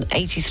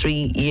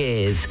 383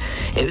 years.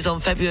 It was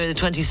on February the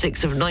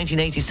 26th of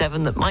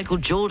 1987 that Michael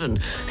Jordan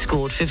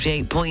scored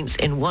 58 points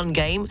in one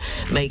game,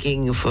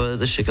 making for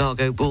the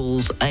Chicago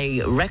Bulls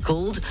a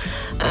record.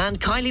 And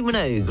Kylie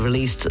Minogue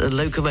released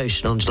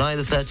Locomotion on July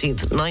the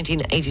 13th,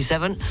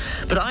 1987.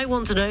 But I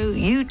Want to Know,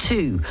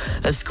 U2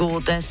 has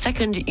scored their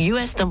second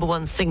US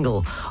 #1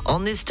 single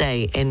on this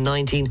day in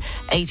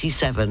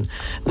 1987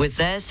 with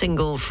their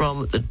single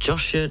from the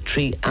Joshua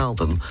Tree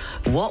album.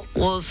 What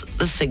was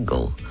the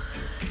single?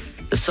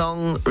 The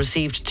song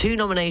received 2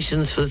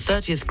 nominations for the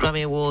 30th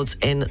Grammy Awards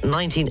in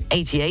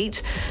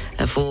 1988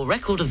 for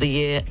Record of the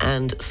Year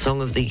and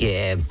Song of the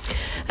Year.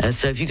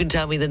 So if you can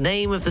tell me the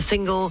name of the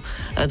single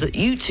that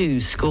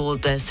U2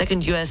 scored their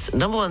second US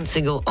 #1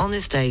 single on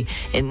this day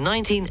in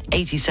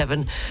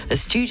 1987, a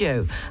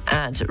studio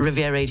at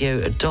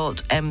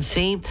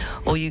rivieradio.mc,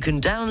 or you can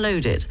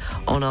download it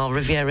on our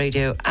Riviera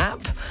Radio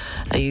app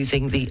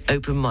using the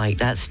open mic.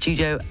 That's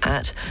studio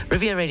at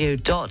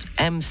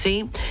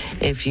rivieradio.mc.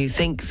 If you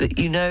think that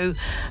you know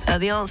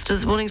the answer to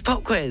this morning's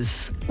pop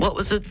quiz. What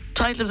was the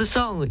title of the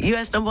song?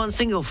 US #1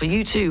 single for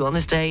U2 on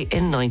this day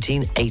in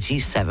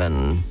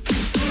 1987.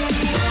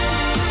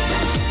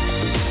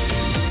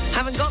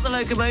 Haven't got the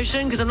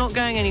locomotion because I'm not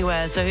going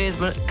anywhere, so here's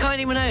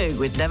Kylie Minogue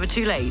with Never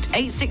Too Late.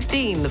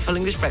 8:16, the Full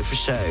English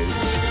Breakfast Show.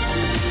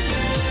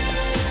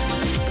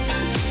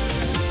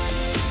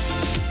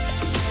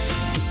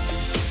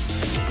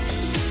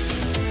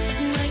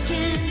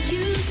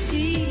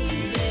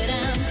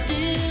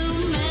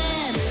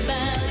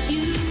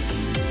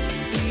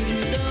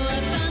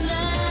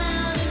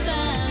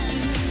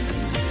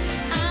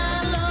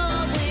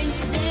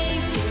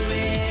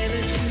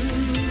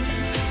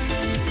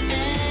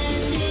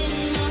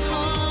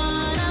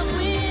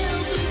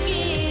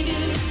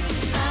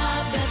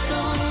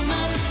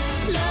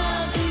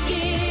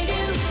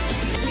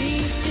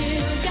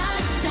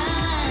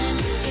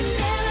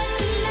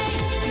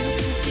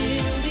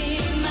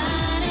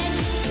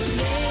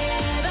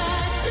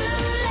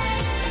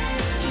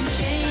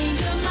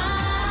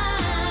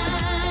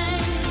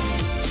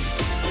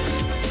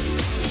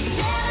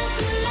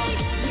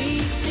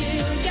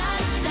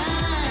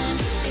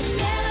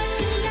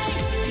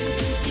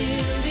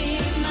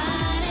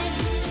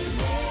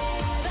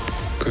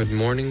 Good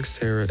morning,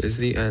 Sarah is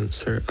the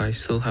answer. I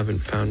still haven't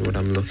found what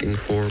I'm looking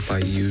for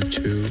by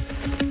U2.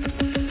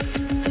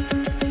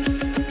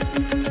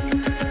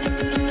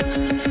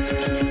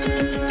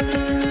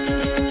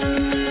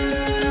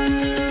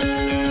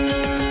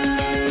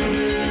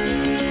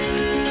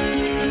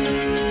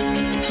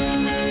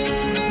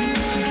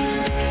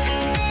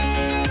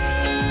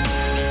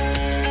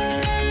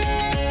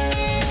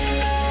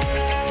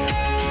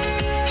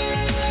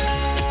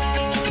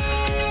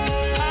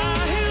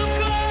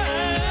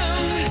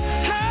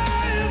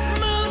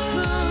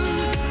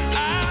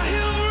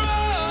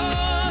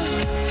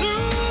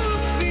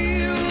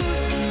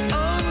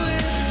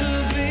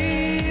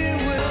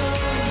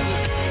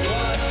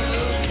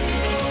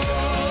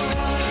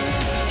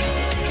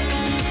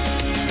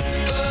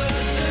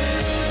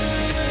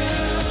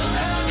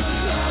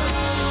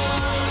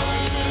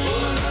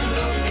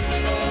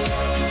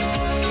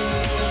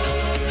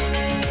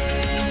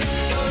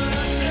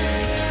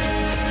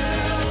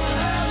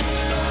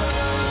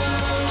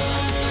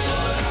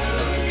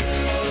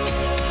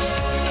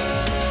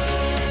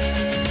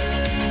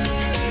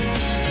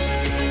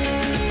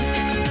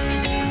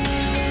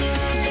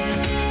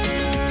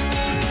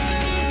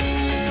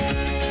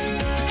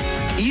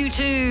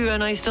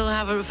 And I still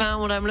haven't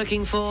found what I'm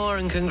looking for.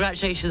 And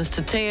congratulations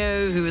to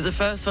Theo, who was the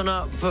first one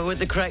up with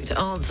the correct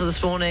answer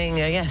this morning.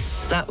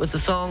 Yes, that was the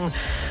song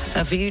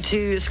for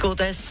U2. Scored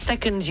their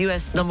second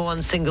US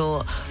 #1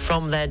 single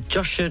from their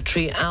Joshua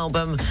Tree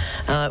album.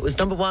 It was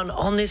 #1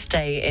 on this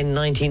day in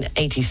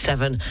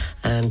 1987.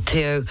 And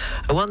Theo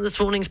won this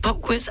morning's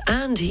pop quiz,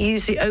 and he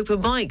used the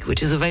open mic,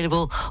 which is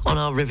available on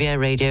our Riviera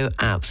Radio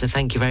app. So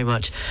thank you very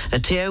much,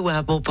 Theo. We'll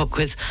have more pop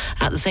quiz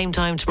at the same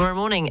time tomorrow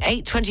morning,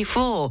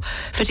 8:24,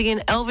 fitting in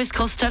Elvis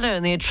Costello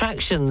and the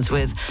Attractions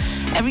with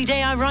Every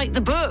Day I Write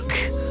the Book.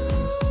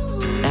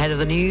 Ahead of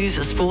the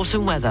news, sport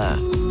and weather.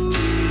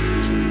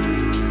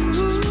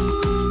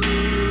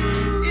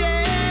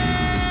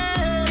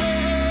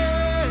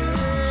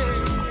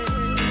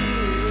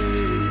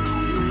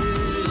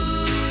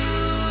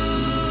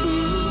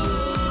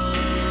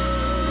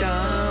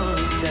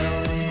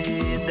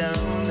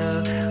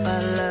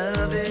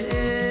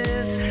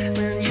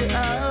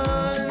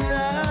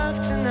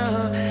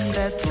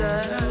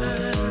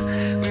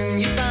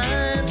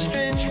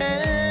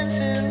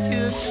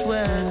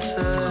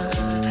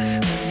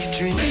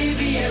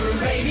 Riviera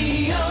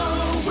Radio.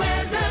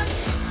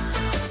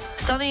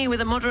 Sunny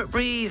with a moderate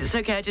breeze. It's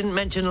okay, I didn't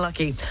mention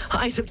lucky.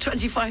 Highs of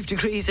 25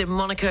 degrees in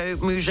Monaco,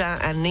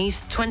 Mougins and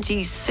Nice,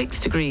 26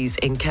 degrees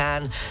in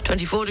Cannes,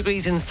 24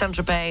 degrees in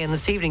Saint-Tropez, and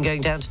this evening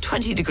going down to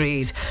 20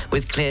 degrees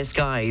with clear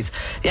skies.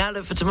 The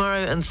outlook for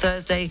tomorrow and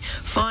Thursday,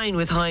 fine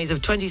with highs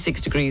of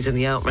 26 degrees in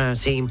the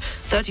Alpes-Maritimes,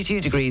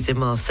 32 degrees in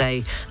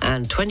Marseille,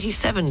 and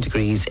 27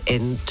 degrees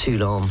in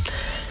Toulon.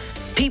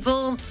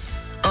 People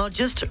are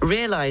just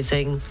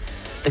realising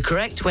the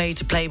correct way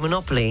to play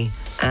Monopoly,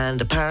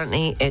 and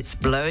apparently it's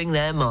blowing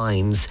their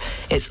minds.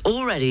 It's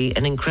already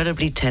an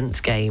incredibly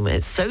tense game.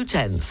 It's so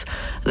tense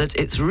that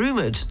it's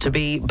rumoured to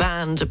be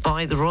banned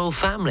by the royal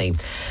family.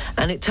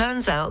 And it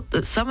turns out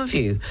that some of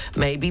you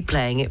may be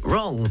playing it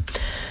wrong.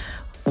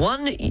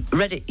 One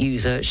Reddit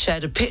user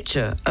shared a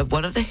picture of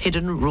one of the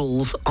hidden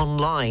rules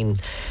online.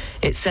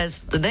 It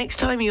says, the next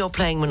time you're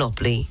playing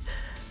Monopoly,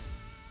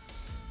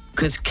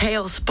 because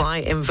chaos by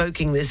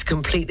invoking this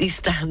completely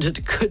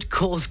standard could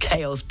cause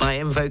chaos by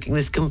invoking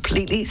this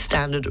completely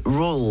standard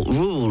rule.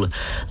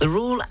 The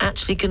rule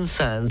actually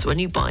concerns when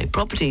you buy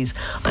properties.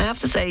 I have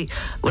to say,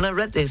 when I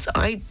read this,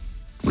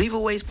 we've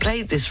always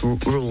played this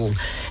rule.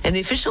 In the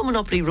official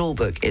Monopoly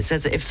rulebook, it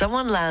says that if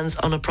someone lands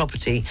on a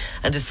property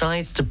and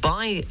decides to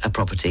buy a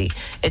property,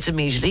 it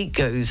immediately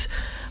goes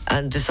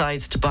and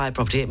decides to buy a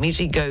property. It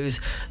immediately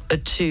goes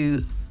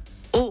to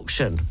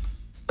auction.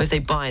 If they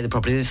buy the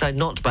property, they decide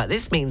not to buy it.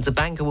 This means the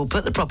banker will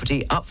put the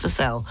property up for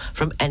sale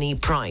from any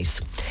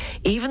price.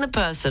 Even the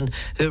person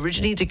who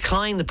originally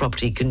declined the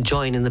property can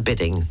join in the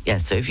bidding.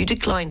 Yes, so if you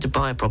decline to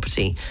buy a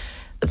property,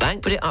 the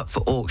bank put it up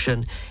for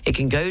auction, it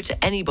can go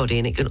to anybody,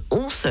 and it can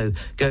also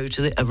go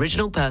to the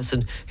original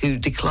person who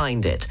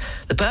declined it.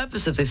 The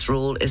purpose of this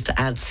rule is to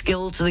add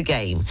skill to the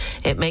game.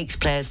 It makes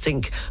players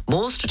think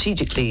more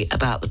strategically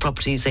about the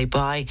properties they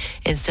buy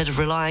instead of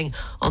relying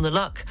on the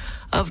luck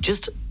of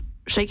just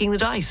shaking the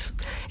dice.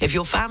 If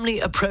your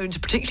family are prone to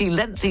particularly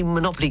lengthy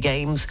Monopoly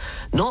games,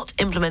 not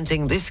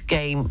implementing this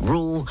game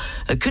rule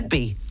could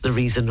be the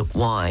reason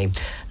why.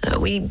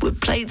 We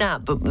would play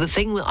that, but the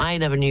thing that I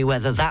never knew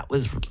whether that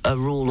was a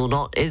rule or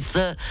not is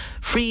the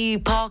free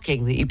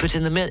parking that you put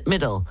in the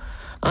middle.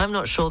 I'm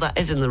not sure that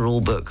is in the rule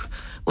book.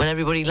 When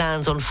everybody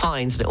lands on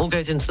fines and it all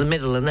goes into the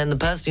middle, and then the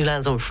person who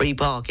lands on free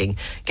parking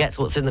gets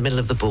what's in the middle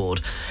of the board.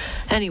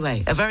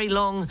 Anyway, a very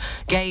long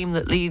game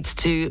that leads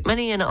to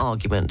many an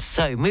argument.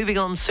 So, moving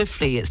on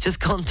swiftly, it's just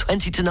gone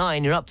 20 to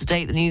 9. You're up to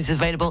date. The news is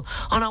available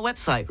on our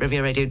website,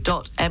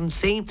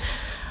 rivieradio.mc.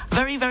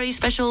 Very, very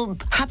special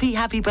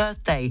happy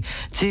birthday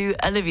to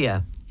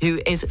Olivia, who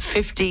is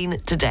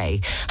 15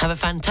 today. Have a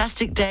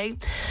fantastic day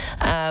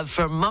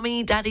from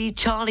Mummy, Daddy,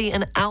 Charlie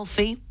and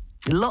Alfie.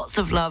 Lots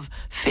of love,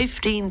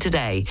 15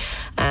 today.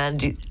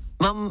 And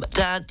Mum,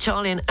 Dad,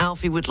 Charlie and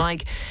Alfie would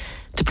like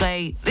to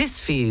play this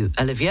for you,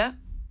 Olivia.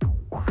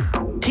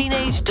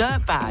 Teenage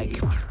Dirtbag.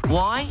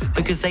 Why?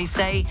 Because they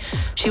say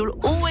she will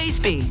always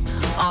be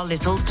our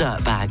little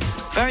dirtbag.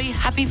 Very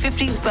happy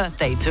 15th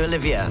birthday to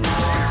Olivia.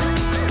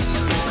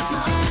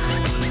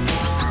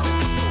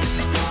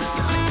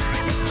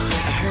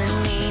 Her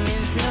name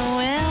is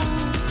Noelle.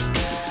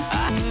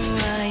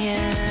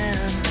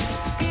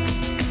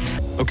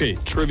 Okay,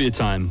 trivia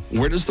time.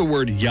 Where does the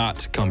word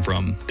yacht come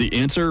from? The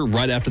answer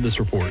right after this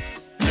report.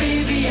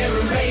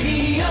 Riviera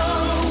Radio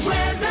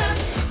weather.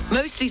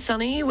 Mostly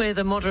sunny with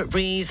a moderate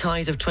breeze,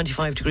 highs of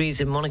 25 degrees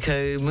in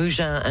Monaco,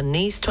 Mougins and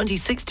Nice,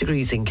 26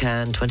 degrees in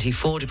Cannes,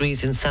 24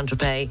 degrees in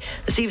Saint-Tropez.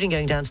 This evening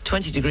going down to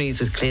 20 degrees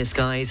with clear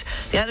skies.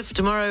 The outlook for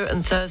tomorrow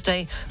and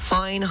Thursday,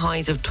 fine,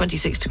 highs of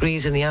 26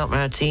 degrees in the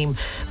Alpes-Maritimes,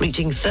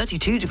 reaching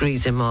 32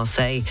 degrees in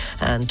Marseille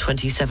and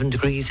 27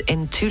 degrees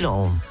in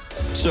Toulon.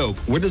 So,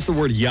 where does the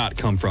word yacht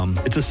come from?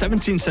 It's a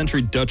 17th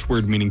century Dutch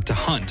word meaning to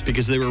hunt,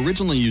 because they were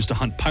originally used to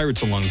hunt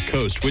pirates along the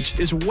coast, which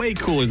is way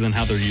cooler than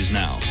how they're used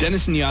now.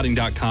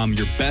 DenisonYachting.com,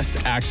 your best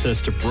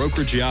access to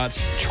brokerage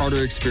yachts,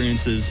 charter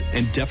experiences,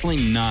 and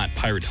definitely not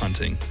pirate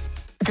hunting.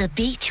 The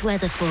beach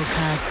weather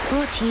forecast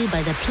brought to you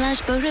by the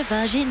Plage Beau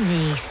Rivage in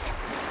Nice.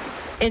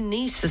 In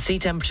Nice, the sea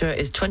temperature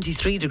is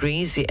 23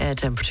 degrees, the air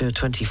temperature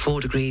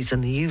 24 degrees,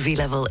 and the UV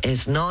level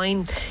is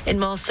 9. In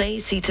Marseille,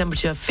 sea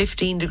temperature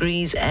 15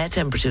 degrees, air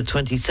temperature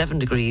 27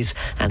 degrees,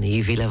 and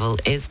the UV level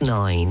is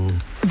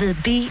 9. The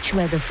beach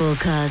weather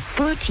forecast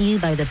brought to you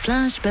by the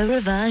Plage Beau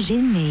Rivage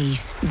in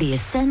Nice, the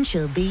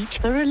essential beach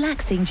for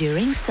relaxing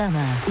during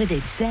summer with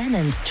its zen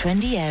and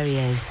trendy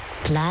areas.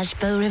 Plage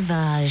Beau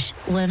Rivage,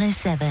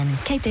 107,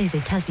 Quai des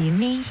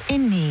États-Unis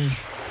in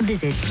Nice.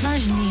 Visit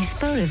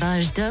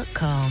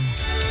plagenicebeaurivage.com.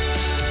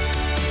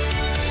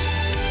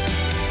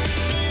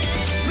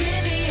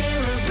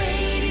 Riviera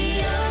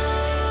Radio.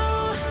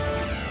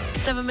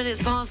 7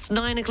 minutes past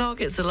 9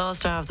 o'clock. It's the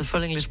last hour of the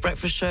Full English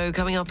Breakfast Show.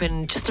 Coming up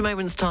in just a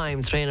moment's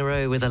time, 3 in a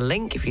row with a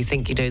link. If you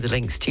think you know the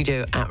link,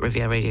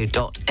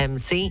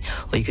 studio@rivieradio.mc,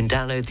 or you can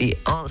download the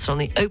answer on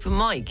the open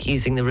mic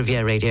using the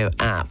Riviera Radio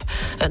app.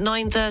 At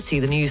 9:30,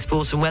 the news,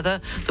 sport and weather,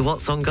 the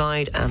What's On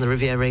guide and the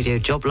Riviera Radio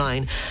job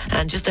line.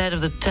 And just ahead of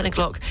the 10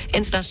 o'clock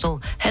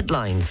international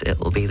headlines, it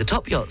will be the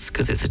top yachts,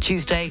 because it's a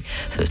Tuesday,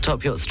 so it's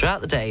top yachts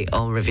throughout the day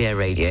on Riviera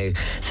Radio.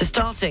 So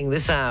starting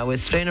this hour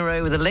with 3 in a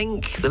row with a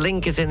link. The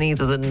link is in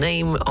either the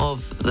name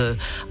of the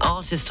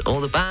artist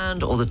or the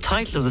band or the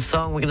title of the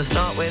song. We're going to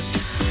start with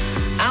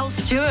Al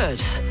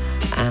Stewart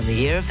and The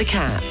Year of the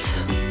Cat.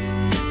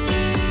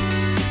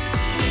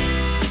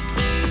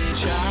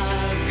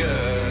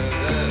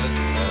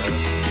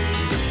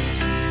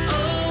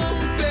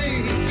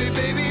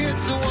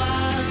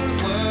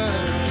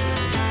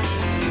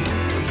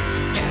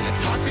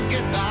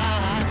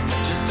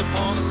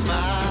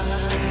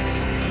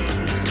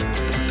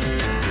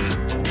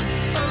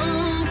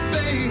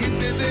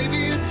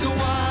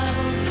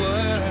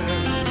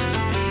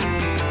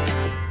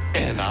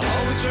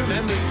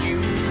 Remember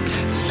you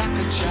like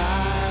a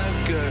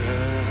child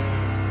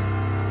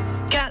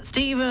girl. Cat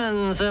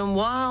Stevens and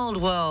Wild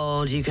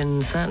World. You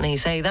can certainly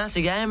say that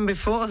again.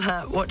 Before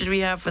that, what did we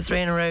have for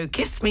 3 in a row?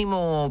 Kiss Me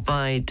More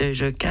by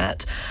Doja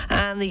Cat.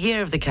 And The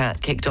Year of the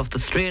Cat kicked off the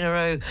 3 in a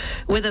row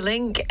with a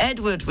link.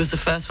 Edward was the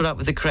first one up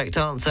with the correct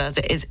answer, as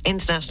it is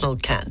International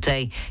Cat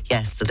Day.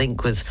 Yes, the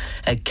link was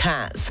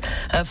cats.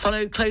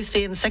 Followed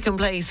closely in second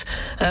place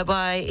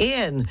by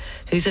Ian,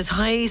 who says,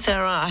 "Hi,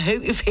 Sarah. I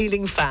hope you're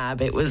feeling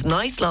fab. It was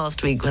nice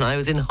last week when I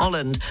was in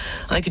Holland.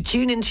 I could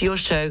tune into your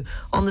show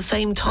on the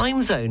same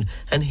time zone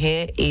and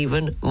hear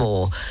even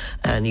more."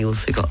 And you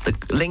also got the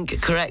link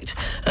correct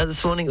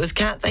this morning. It was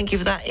Cat. Thank you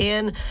for that,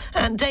 Ian.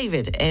 And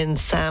David in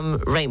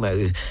Sam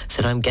Ramo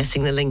said, "I'm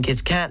guessing the link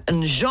is Cat."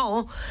 And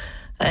Jean,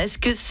 est-ce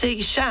que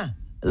c'est chat?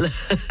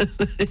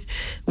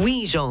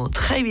 Oui, Jean,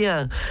 très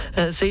bien.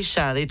 C'est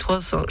chat. Les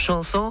 3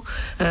 chansons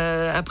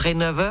après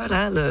 9h,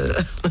 là,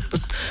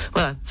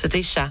 voilà,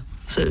 c'était chat.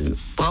 So,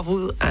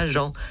 bravo à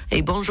Jean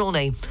et bonne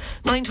journée.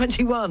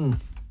 9:21.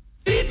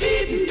 Beep,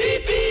 beep,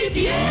 beep, beep,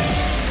 yeah.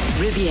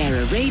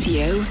 Riviera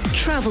Radio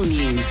Travel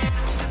News.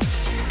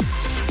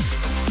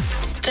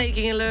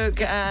 Taking a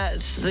look at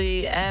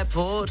the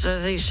airport,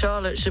 I think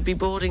Charlotte should be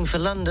boarding for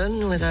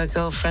London with her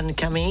girlfriend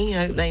Camille.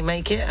 Hope they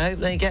make it. Hope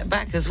they get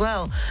back as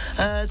well.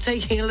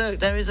 Taking a look,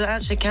 there is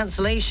actually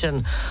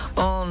cancellation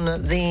on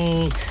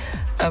the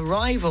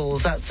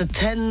arrivals. That's the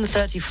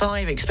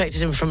 10:35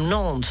 expected in from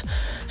Nantes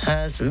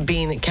has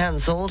been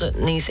cancelled at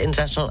Nice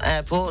International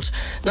Airport.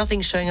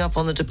 Nothing showing up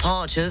on the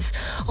departures.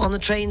 On the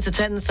trains, the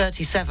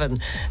 10:37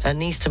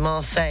 Nice to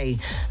Marseille,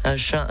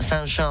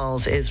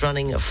 Saint-Charles is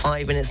running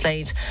 5 minutes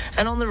late.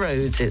 And on the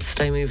roads, it's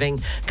slow moving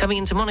coming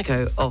into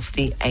Monaco off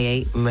the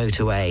A8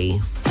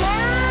 motorway.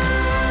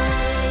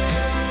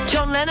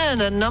 John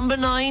Lennon and Number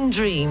 9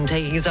 Dream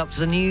taking us up to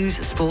the news,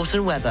 sport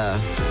and weather.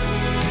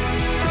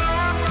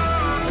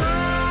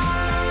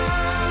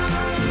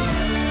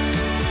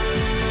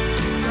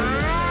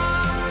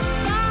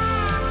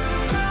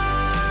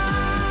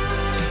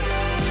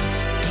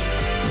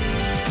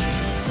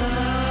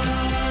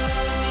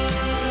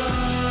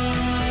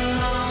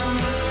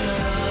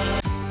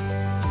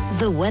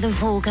 The weather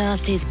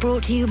forecast is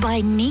brought to you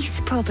by Nice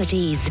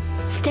Properties.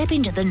 Step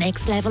into the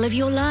next level of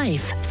your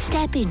life.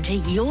 Step into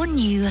your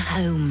new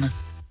home.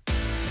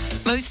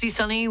 Mostly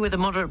sunny with a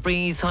moderate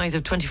breeze, highs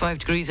of 25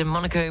 degrees in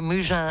Monaco,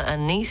 Mougins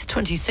and Nice,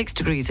 26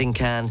 degrees in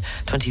Cannes,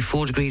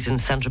 24 degrees in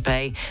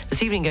Saint-Tropez.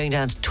 This evening going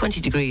down to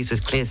 20 degrees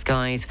with clear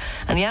skies.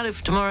 And the outlook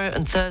for tomorrow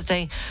and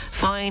Thursday,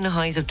 fine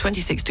highs of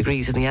 26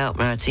 degrees in the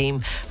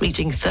Alpes-Maritimes,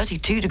 reaching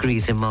 32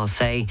 degrees in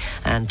Marseille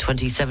and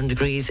 27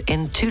 degrees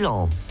in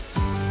Toulon.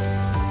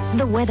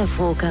 The weather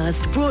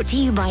forecast brought to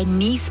you by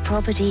Nice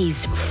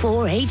Properties.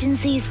 4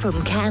 agencies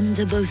from Cannes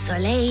to Beau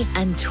Soleil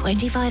and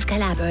 25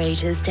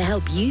 collaborators to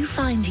help you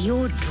find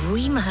your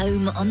dream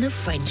home on the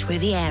French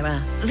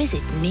Riviera.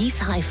 Visit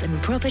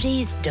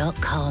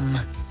nice-properties.com.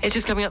 It's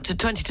just coming up to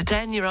 20 to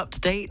 10. You're up to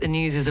date. The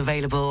news is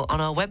available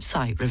on our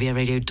website,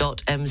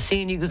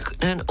 rivieradio.mc, and you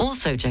can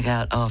also check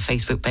out our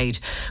Facebook page,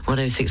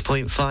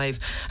 106.5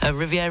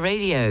 Riviera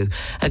Radio.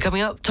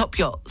 Coming up, top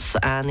yachts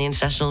and the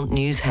international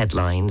news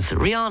headlines.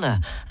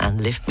 Rihanna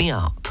and Lift Me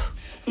Up.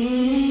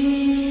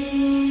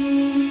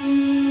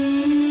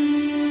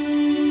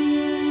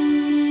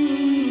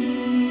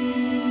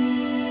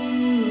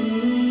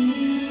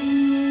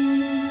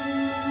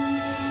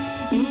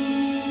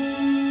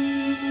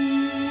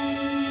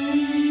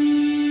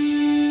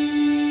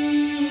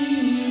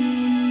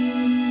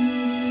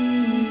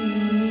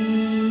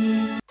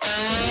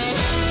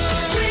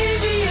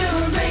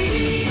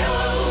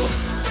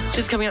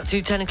 Just coming up up to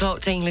 10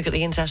 o'clock, taking a look at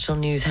the international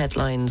news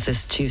headlines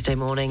this Tuesday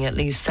morning. At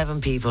least 7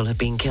 people have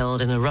been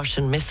killed in a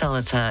Russian missile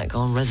attack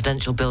on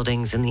residential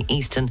buildings in the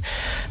eastern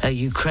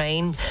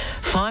Ukraine.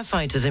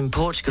 Firefighters in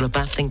Portugal are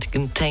battling to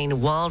contain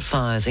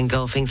wildfires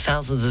engulfing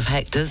thousands of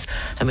hectares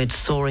amid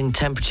soaring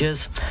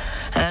temperatures.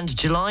 And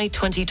July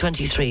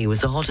 2023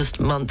 was the hottest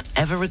month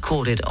ever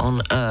recorded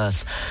on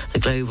Earth. The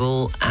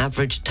global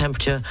average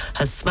temperature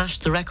has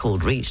smashed the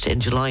record reached in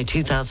July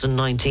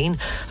 2019,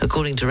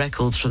 according to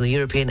records from the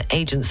European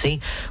Agency,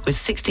 with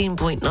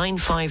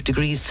 16.95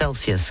 degrees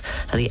Celsius,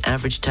 and the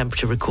average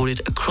temperature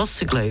recorded across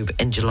the globe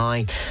in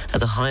July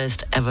at the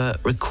highest ever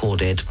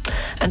recorded.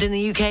 And in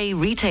the UK,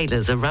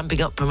 retailers are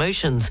ramping up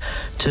promotions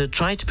to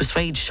try to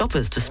persuade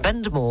shoppers to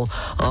spend more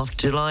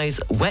after July's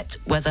wet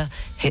weather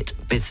hit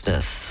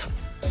business.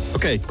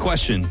 Okay,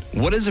 question.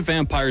 What is a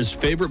vampire's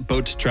favorite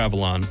boat to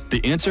travel on? The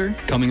answer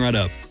coming right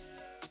up.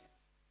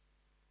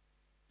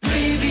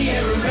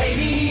 Riviera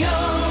Radio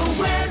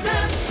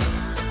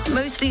weather.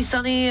 Mostly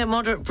sunny, a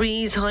moderate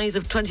breeze, highs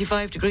of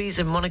 25 degrees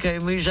in Monaco,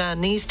 Mougins,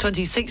 Nice,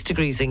 26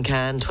 degrees in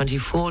Cannes,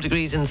 24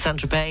 degrees in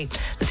Saint-Tropez.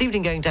 This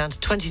evening going down to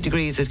 20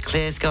 degrees with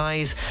clear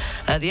skies.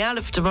 The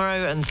outlook for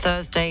tomorrow and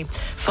Thursday,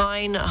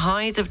 fine,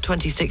 highs of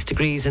 26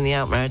 degrees in the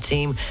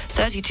Alpes-Maritimes,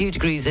 32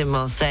 degrees in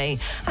Marseille,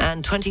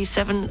 and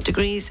 27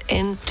 degrees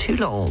in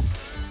Toulon.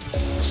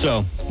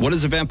 So, what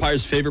is a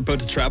vampire's favorite boat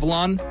to travel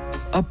on?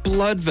 A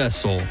blood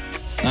vessel.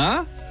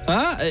 Huh?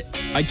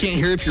 I can't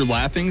hear if you're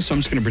laughing, so I'm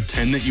just going to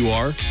pretend that you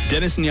are.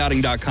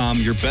 DennisonYachting.com,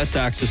 your best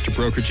access to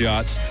brokerage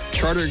yachts,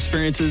 charter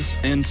experiences,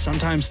 and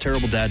sometimes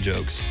terrible dad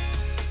jokes.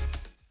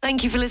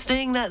 Thank you for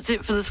listening. That's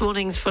it for this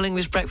morning's Full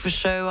English Breakfast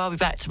Show. I'll be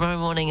back tomorrow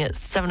morning at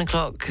 7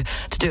 o'clock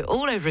to do it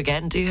all over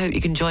again. Do hope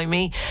you can join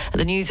me.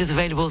 The news is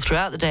available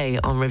throughout the day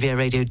on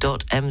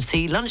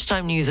rivieradio.mc.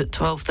 Lunchtime news at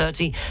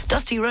 12:30.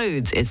 Dusty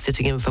Rhodes is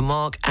sitting in for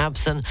Mark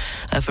Abson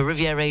for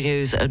Riviera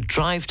Radio's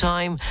Drive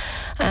Time.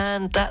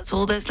 And that's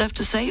all there's left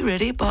to say,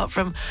 really, apart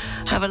from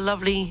have a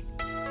lovely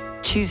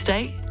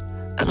Tuesday.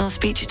 And I'll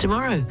speak to you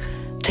tomorrow.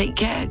 Take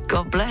care,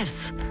 God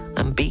bless,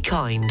 and be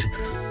kind.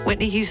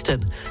 Whitney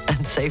Houston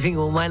and Saving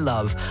All My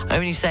Love. I'm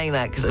only saying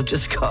that because I've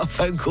just got a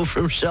phone call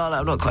from Charlotte.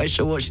 I'm not quite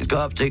sure what she's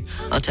got up to.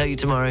 I'll tell you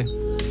tomorrow.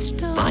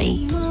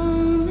 Bye.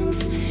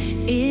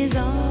 Is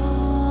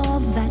all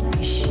that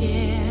we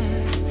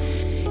share.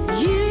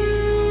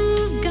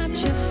 You've got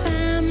your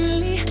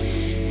family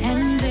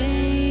and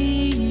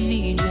they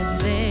need you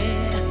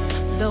there.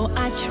 Though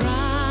I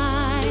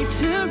try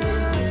to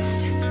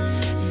resist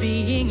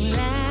being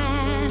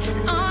last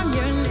on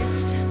your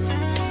list,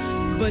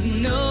 but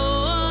no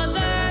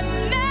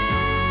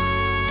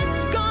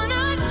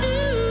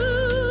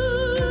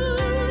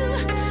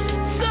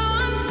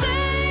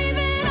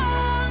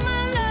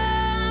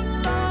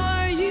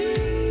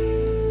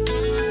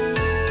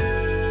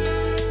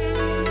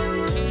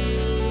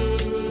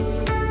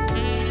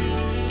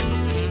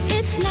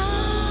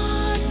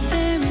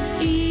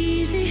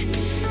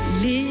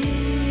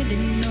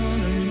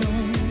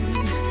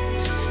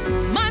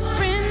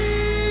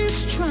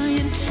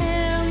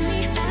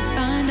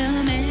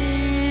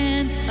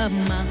of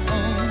my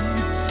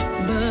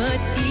own, but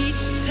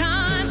each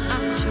time I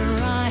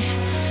try,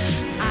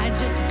 I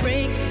just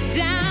break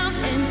down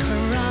and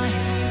cry,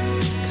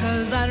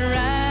 'cause I'd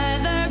rather